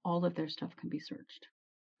school, all of their stuff can be searched.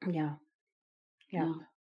 Yeah.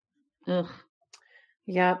 Ugh.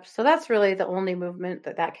 Yep. So that's really the only movement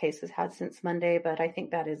that case has had since Monday, but I think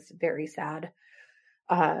that is very sad.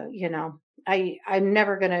 I'm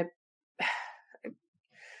never going to,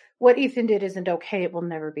 what Ethan did isn't okay. It will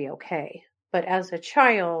never be okay. But as a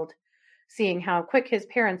child, seeing how quick his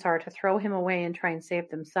parents are to throw him away and try and save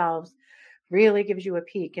themselves really gives you a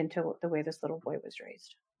peek into the way this little boy was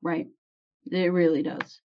raised. Right. It really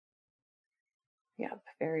does. Yeah.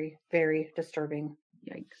 Very, very disturbing.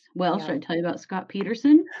 Yikes. Well, should I tell you about Scott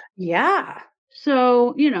Peterson? Yeah.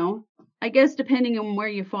 So, I guess depending on where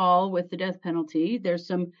you fall with the death penalty, there's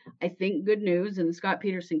some, I think, good news in the Scott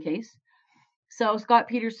Peterson case. So Scott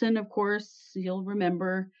Peterson, of course, you'll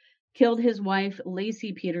remember, killed his wife,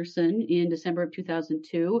 Lacey Peterson, in December of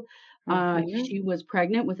 2002. She was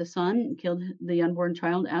pregnant with a son, killed the unborn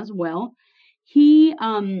child as well. He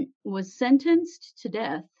was sentenced to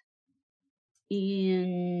death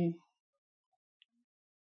in,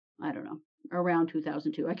 I don't know, around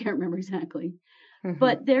 2002. I can't remember exactly.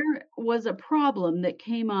 But there was a problem that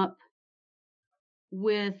came up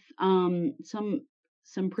with some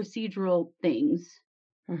procedural things.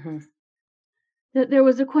 That there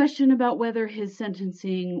was a question about whether his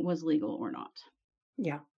sentencing was legal or not.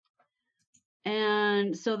 Yeah.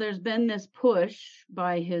 And so there's been this push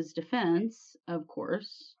by his defense, of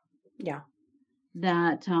course. Yeah.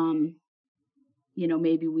 That,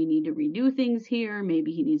 maybe we need to redo things here.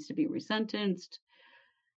 Maybe he needs to be resentenced.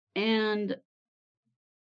 And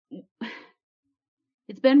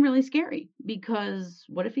it's been really scary because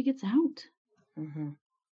what if he gets out?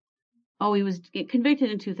 Oh, he was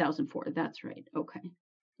convicted in 2004. That's right. Okay.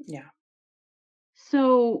 Yeah.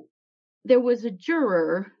 So there was a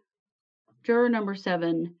juror number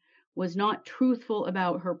 7 was not truthful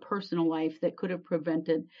about her personal life that could have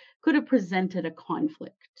presented a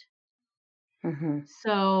conflict.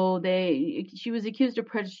 So she was accused of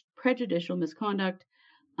prejudicial misconduct.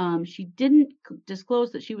 She didn't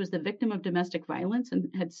disclose that she was the victim of domestic violence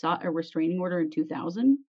and had sought a restraining order in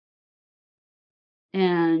 2000.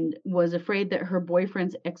 And was afraid that her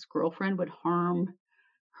boyfriend's ex-girlfriend would harm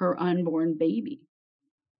her unborn baby.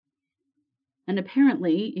 And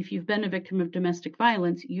apparently, if you've been a victim of domestic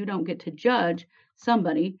violence, you don't get to judge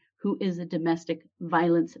somebody who is a domestic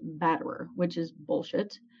violence batterer, which is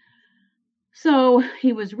bullshit. So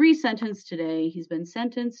he was resentenced today. He's been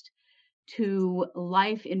sentenced to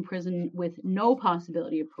life in prison with no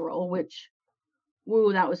possibility of parole, which,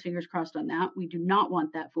 whoa, that was fingers crossed on that. We do not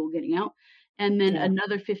want that fool getting out. And then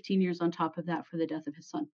another 15 years on top of that for the death of his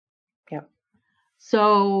son. Yep.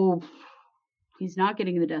 So he's not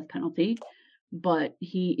getting the death penalty, but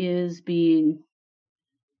he is being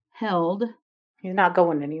held. He's not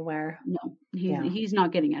going anywhere. No, he's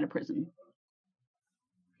not getting out of prison.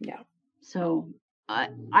 Yeah. So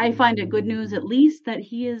I find it good news, at least, that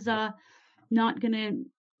he is not going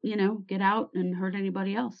to, get out and hurt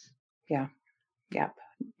anybody else. Yeah. Yep.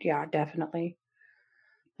 Yeah, definitely.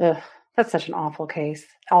 Ugh. That's such an awful case.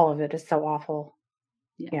 All of it is so awful.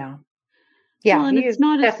 Yeah. Yeah, well, he is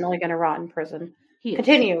definitely going to rot in prison.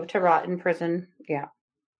 Continue to rot in prison. Yeah.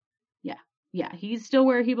 Yeah, he's still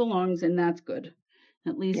where he belongs, and that's good.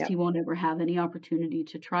 At least he won't ever have any opportunity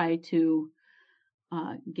to try to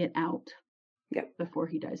get out before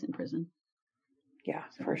he dies in prison. Yeah,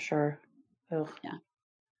 for sure. Ugh.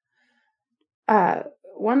 Yeah.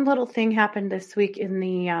 One little thing happened this week in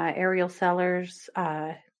the Ariel Sellers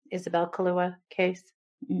Isabel Kalua case.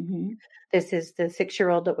 This is the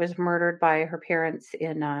 6-year-old that was murdered by her parents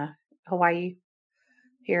in Hawaii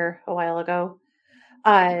here a while ago.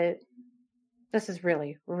 This is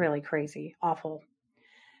really, really crazy, awful.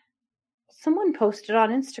 Someone posted on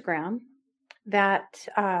Instagram that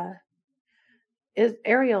is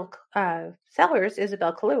Ariel Sellers,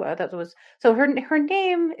 Isabel Kalua. That was so her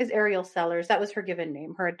name is Ariel Sellers. That was her given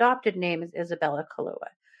name. Her adopted name is Isabella Kalua.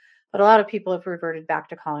 But a lot of people have reverted back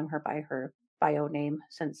to calling her by her bio name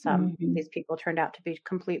since these people turned out to be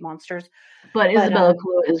complete monsters. But Isabella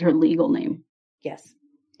Kalua is her legal name. Yes.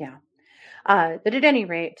 Yeah. But at any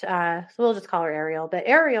rate, so we'll just call her Ariel. But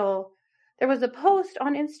Ariel, there was a post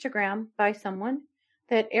on Instagram by someone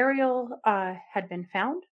that Ariel had been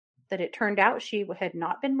found, that it turned out she had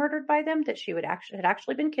not been murdered by them, that she had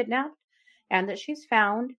actually been kidnapped, and that she's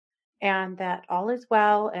found, and that all is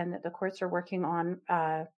well, and that the courts are working on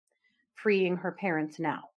freeing her parents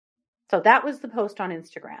now. So that was the post on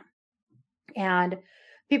Instagram. And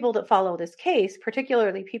people that follow this case,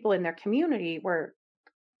 particularly people in their community, were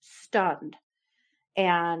stunned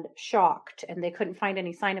and shocked, and they couldn't find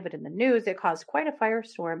any sign of it in the news. It caused quite a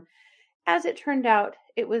firestorm. As it turned out,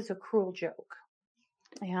 it was a cruel joke.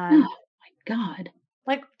 And oh my God.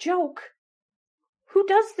 Like, joke? Who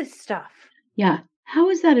does this stuff? Yeah. How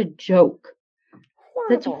is that a joke?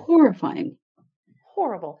 Horrible. That's horrifying.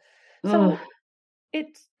 Horrible. So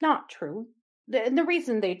it's not true. The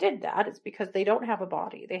reason they did that is because they don't have a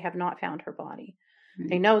body. They have not found her body. Mm-hmm.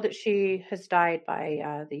 They know that she has died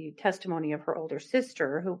by the testimony of her older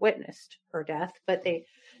sister who witnessed her death, but they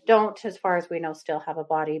don't, as far as we know, still have a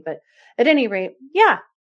body. But at any rate, yeah.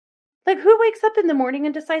 Like, who wakes up in the morning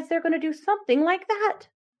and decides they're going to do something like that?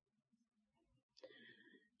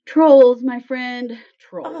 Trolls, my friend.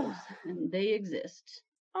 Trolls. And they exist.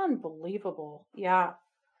 Unbelievable. Yeah.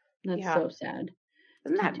 That's so sad.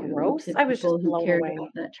 Isn't that gross? I was just blown cared away.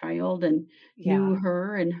 About that child and knew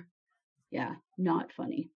her, and not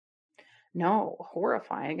funny. No,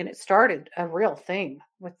 horrifying. And it started a real thing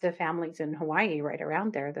with the families in Hawaii right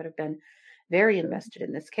around there that have been very invested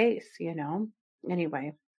in this case,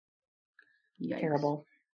 Anyway, yikes. Terrible.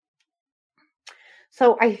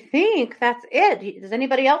 So I think that's it. Does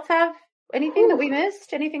anybody else have Anything that we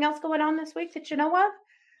missed? Anything else going on this week that you know of?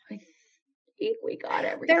 I think we got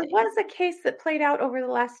everything. There was a case that played out over the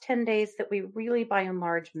last 10 days that we really, by and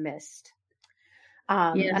large, missed.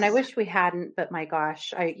 Yes. And I wish we hadn't, but my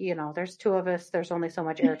gosh, there's two of us. There's only so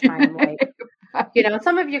much airtime.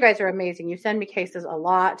 Some of you guys are amazing. You send me cases a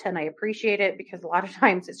lot and I appreciate it because a lot of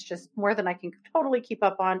times it's just more than I can totally keep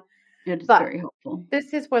up on. It is very helpful.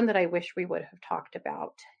 This is one that I wish we would have talked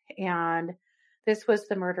about. And this was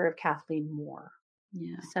the murder of Kathleen Moore.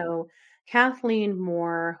 Yeah. So Kathleen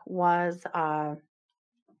Moore was a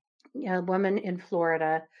woman in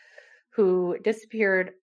Florida who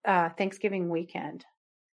disappeared Thanksgiving weekend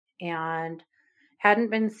and hadn't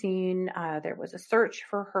been seen. There was a search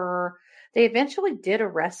for her. They eventually did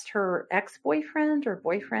arrest her ex-boyfriend or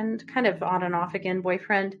boyfriend, kind of on and off again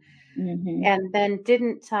boyfriend, and then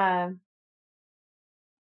didn't find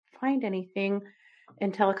anything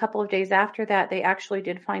until a couple of days after that. They actually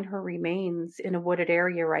did find her remains in a wooded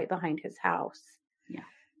area right behind his house. Yeah.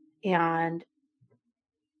 And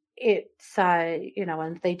it's,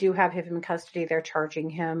 and they do have him in custody. They're charging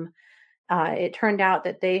him. It turned out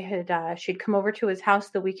that she'd come over to his house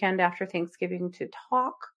the weekend after Thanksgiving to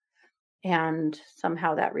talk, and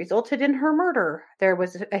somehow that resulted in her murder. There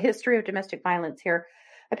was a history of domestic violence here.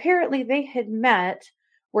 Apparently they had met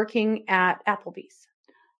working at Applebee's.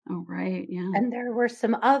 Oh, right. Yeah. And there were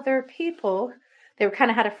some other people. They kind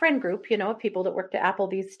of had a friend group, of people that worked at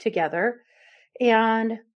Applebee's together.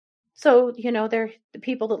 And so, the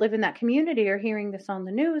people that live in that community are hearing this on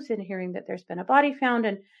the news and hearing that there's been a body found.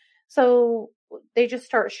 And so they just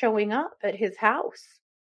start showing up at his house,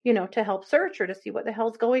 to help search or to see what the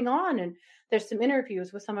hell's going on. And there's some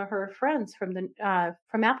interviews with some of her friends from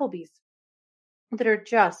Applebee's that are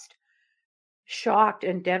just shocked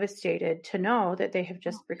and devastated to know that they have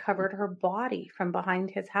just recovered her body from behind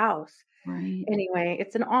his house. Right. Anyway,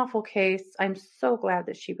 it's an awful case. I'm so glad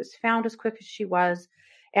that she was found as quick as she was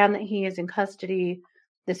and that he is in custody.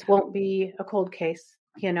 This won't be a cold case,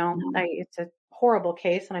 it's a horrible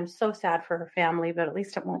case and I'm so sad for her family, but at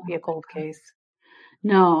least it won't be a cold case.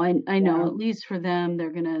 No, I know, at least for them,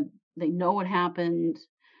 they know what happened.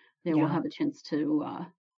 They will have a chance to,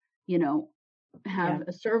 have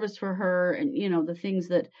a service for her and, the things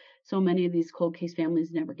that so many of these cold case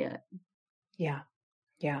families never get. Yeah.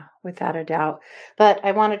 Yeah, without a doubt. But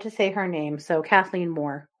I wanted to say her name. So Kathleen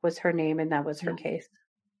Moore was her name and that was her case.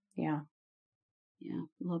 Yeah. Yeah.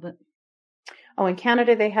 Love it. Oh, in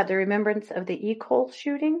Canada, they had the remembrance of the E. Cole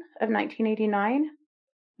shooting of 1989.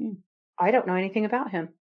 I don't know anything about him,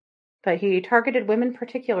 but he targeted women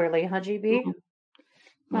particularly, huh, GB?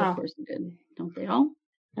 Well, of course he did. Don't they all?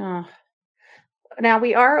 Now,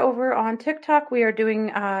 we are over on TikTok. We are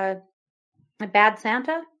doing a Bad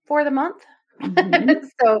Santa for the month.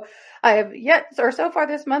 So I have so far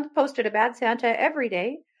this month posted a Bad Santa every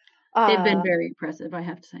day. They've been very impressive, I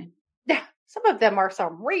have to say. Yeah, some of them are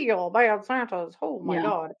some real Bad Santas. Oh my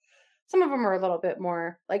God. Some of them are a little bit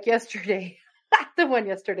more like yesterday. The one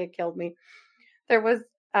yesterday killed me. There was,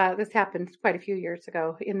 this happened quite a few years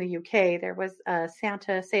ago in the UK. There was a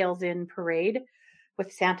Santa sails in parade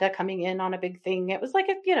with Santa coming in on a big thing. It was like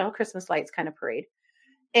a, Christmas lights kind of parade.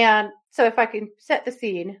 And so if I can set the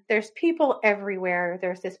scene, there's people everywhere.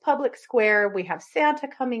 There's this public square. We have Santa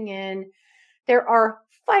coming in. There are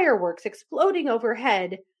fireworks exploding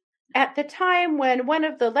overhead at the time when one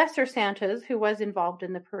of the lesser Santas who was involved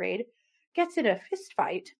in the parade gets in a fist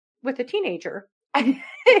fight with a teenager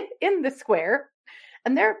in the square.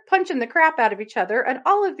 And they're punching the crap out of each other. And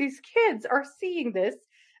all of these kids are seeing this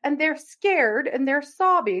and they're scared and they're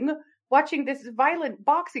sobbing, watching this violent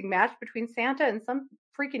boxing match between Santa and some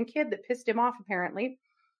freaking kid that pissed him off, apparently.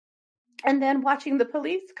 And then watching the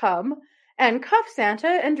police come and cuff Santa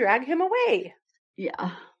and drag him away.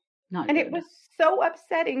 Yeah. Not and good. It was so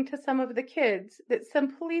upsetting to some of the kids that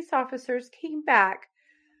some police officers came back,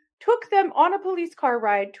 took them on a police car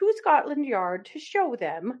ride to Scotland Yard to show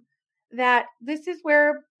them that this is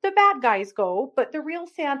where the bad guys go, but the real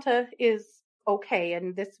Santa is okay.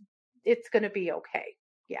 And it's going to be okay.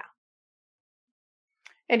 Yeah.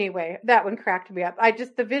 Anyway, that one cracked me up.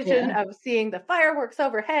 The vision of seeing the fireworks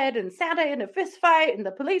overhead and Santa in a fist fight and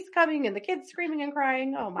the police coming and the kids screaming and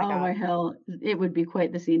crying. Oh my God. Oh my hell. It would be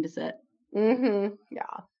quite the scene to set. Yeah.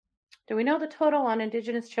 Do we know the total on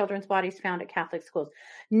Indigenous children's bodies found at Catholic schools?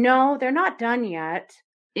 No, they're not done yet.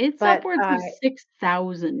 It's upwards of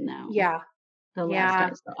 6,000 now. Yeah. The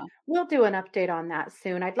last I saw. We'll do an update on that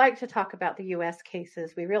soon. I'd like to talk about the U.S.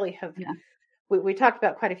 cases. We really have... Yeah. We talked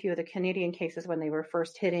about quite a few of the Canadian cases when they were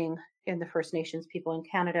first hitting in the First Nations people in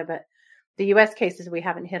Canada, but the U.S. cases we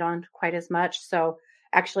haven't hit on quite as much. So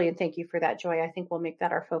Actually, and thank you for that, Joy. I think we'll make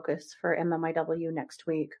that our focus for MMIW next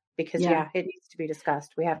week because, it needs to be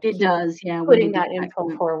discussed. We have to keep putting that info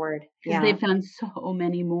forward. Because they found so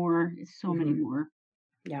many more. Many more.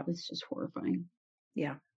 Yeah. It's just horrifying.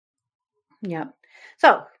 Yeah. Yeah.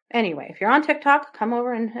 So anyway, if you're on TikTok, come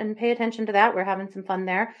over and pay attention to that. We're having some fun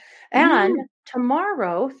there. And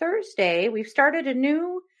tomorrow, Thursday, we've started a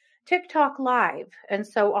new TikTok live. And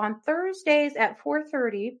so on Thursdays at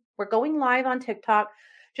 4:30, we're going live on TikTok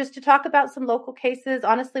just to talk about some local cases.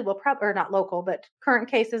 Honestly, we'll probably, or not local, but current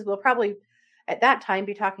cases. We'll probably at that time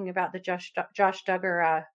be talking about the Josh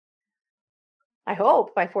Duggar. I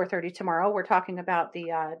hope by 4:30 tomorrow, we're talking about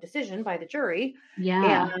the decision by the jury.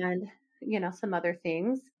 Yeah. And, some other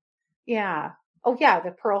things. Yeah. Oh, yeah.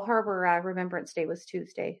 The Pearl Harbor Remembrance Day was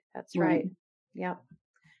Tuesday. That's right. Yep.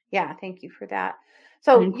 Yeah. Thank you for that.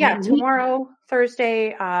 So tomorrow,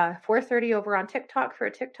 Thursday, 4:30 over on TikTok for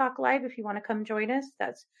a TikTok live. If you want to come join us,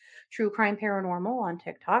 that's True Crime Paranormal on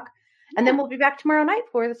TikTok. Yeah. And then we'll be back tomorrow night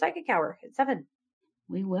for the Psychic Hour at 7.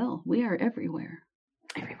 We will. We are everywhere.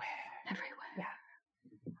 Everywhere.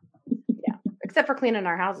 Yeah. Except for cleaning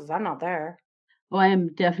our houses. I'm not there. Oh, I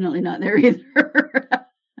am definitely not there either.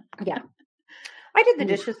 Yeah. I did the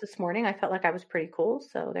dishes this morning. I felt like I was pretty cool.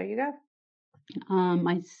 So there you go.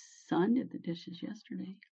 My son did the dishes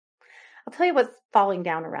yesterday. I'll tell you what's falling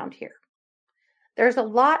down around here. There's a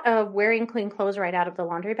lot of wearing clean clothes right out of the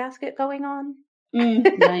laundry basket going on.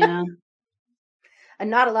 Yeah. And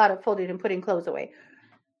not a lot of folding and putting clothes away.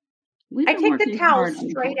 I take the towels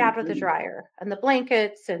straight out of the dryer and the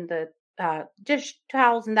blankets and the dish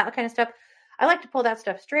towels and that kind of stuff. I like to pull that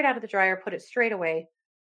stuff straight out of the dryer, put it straight away.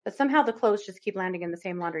 But somehow the clothes just keep landing in the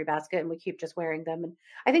same laundry basket and we keep just wearing them. And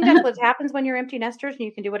I think that's what happens when you're empty nesters and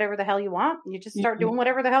you can do whatever the hell you want. You just start doing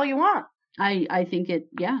whatever the hell you want. I think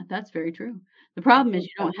that's very true. The problem is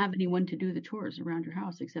you don't have anyone to do the chores around your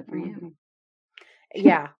house except for you.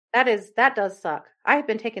 Yeah, that does suck. I've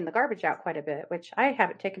been taking the garbage out quite a bit, which I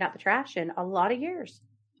haven't taken out the trash in a lot of years.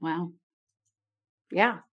 Wow.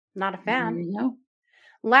 Yeah, not a fan. There you go.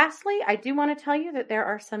 Lastly, I do want to tell you that there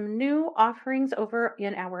are some new offerings over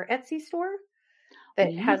in our Etsy store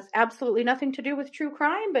that has absolutely nothing to do with true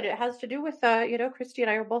crime, but it has to do with, Kristi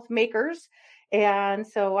and I are both makers. And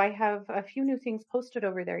so I have a few new things posted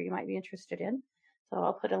over there you might be interested in. So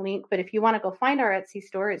I'll put a link. But if you want to go find our Etsy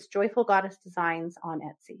store, it's Joyful Goddess Designs on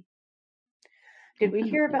Etsy. Did we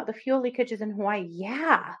hear about the fuel leakages in Hawaii?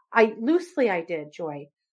 Yeah, I did, Joy,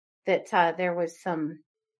 that there was some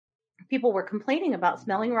people were complaining about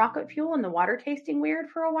smelling rocket fuel and the water tasting weird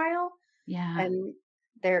for a while. Yeah. And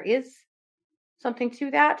there is something to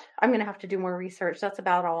that. I'm going to have to do more research. That's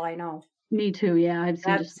about all I know. Me too. Yeah. I've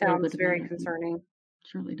seen that sounds very concerning. It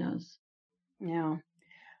surely does. Yeah.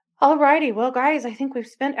 All righty. Well, guys, I think we've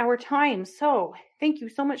spent our time. So thank you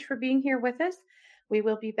so much for being here with us. We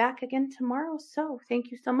will be back again tomorrow. So thank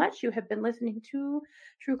you so much. You have been listening to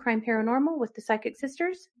True Crime Paranormal with the Psychic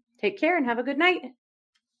Sisters. Take care and have a good night.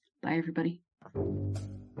 Bye, everybody.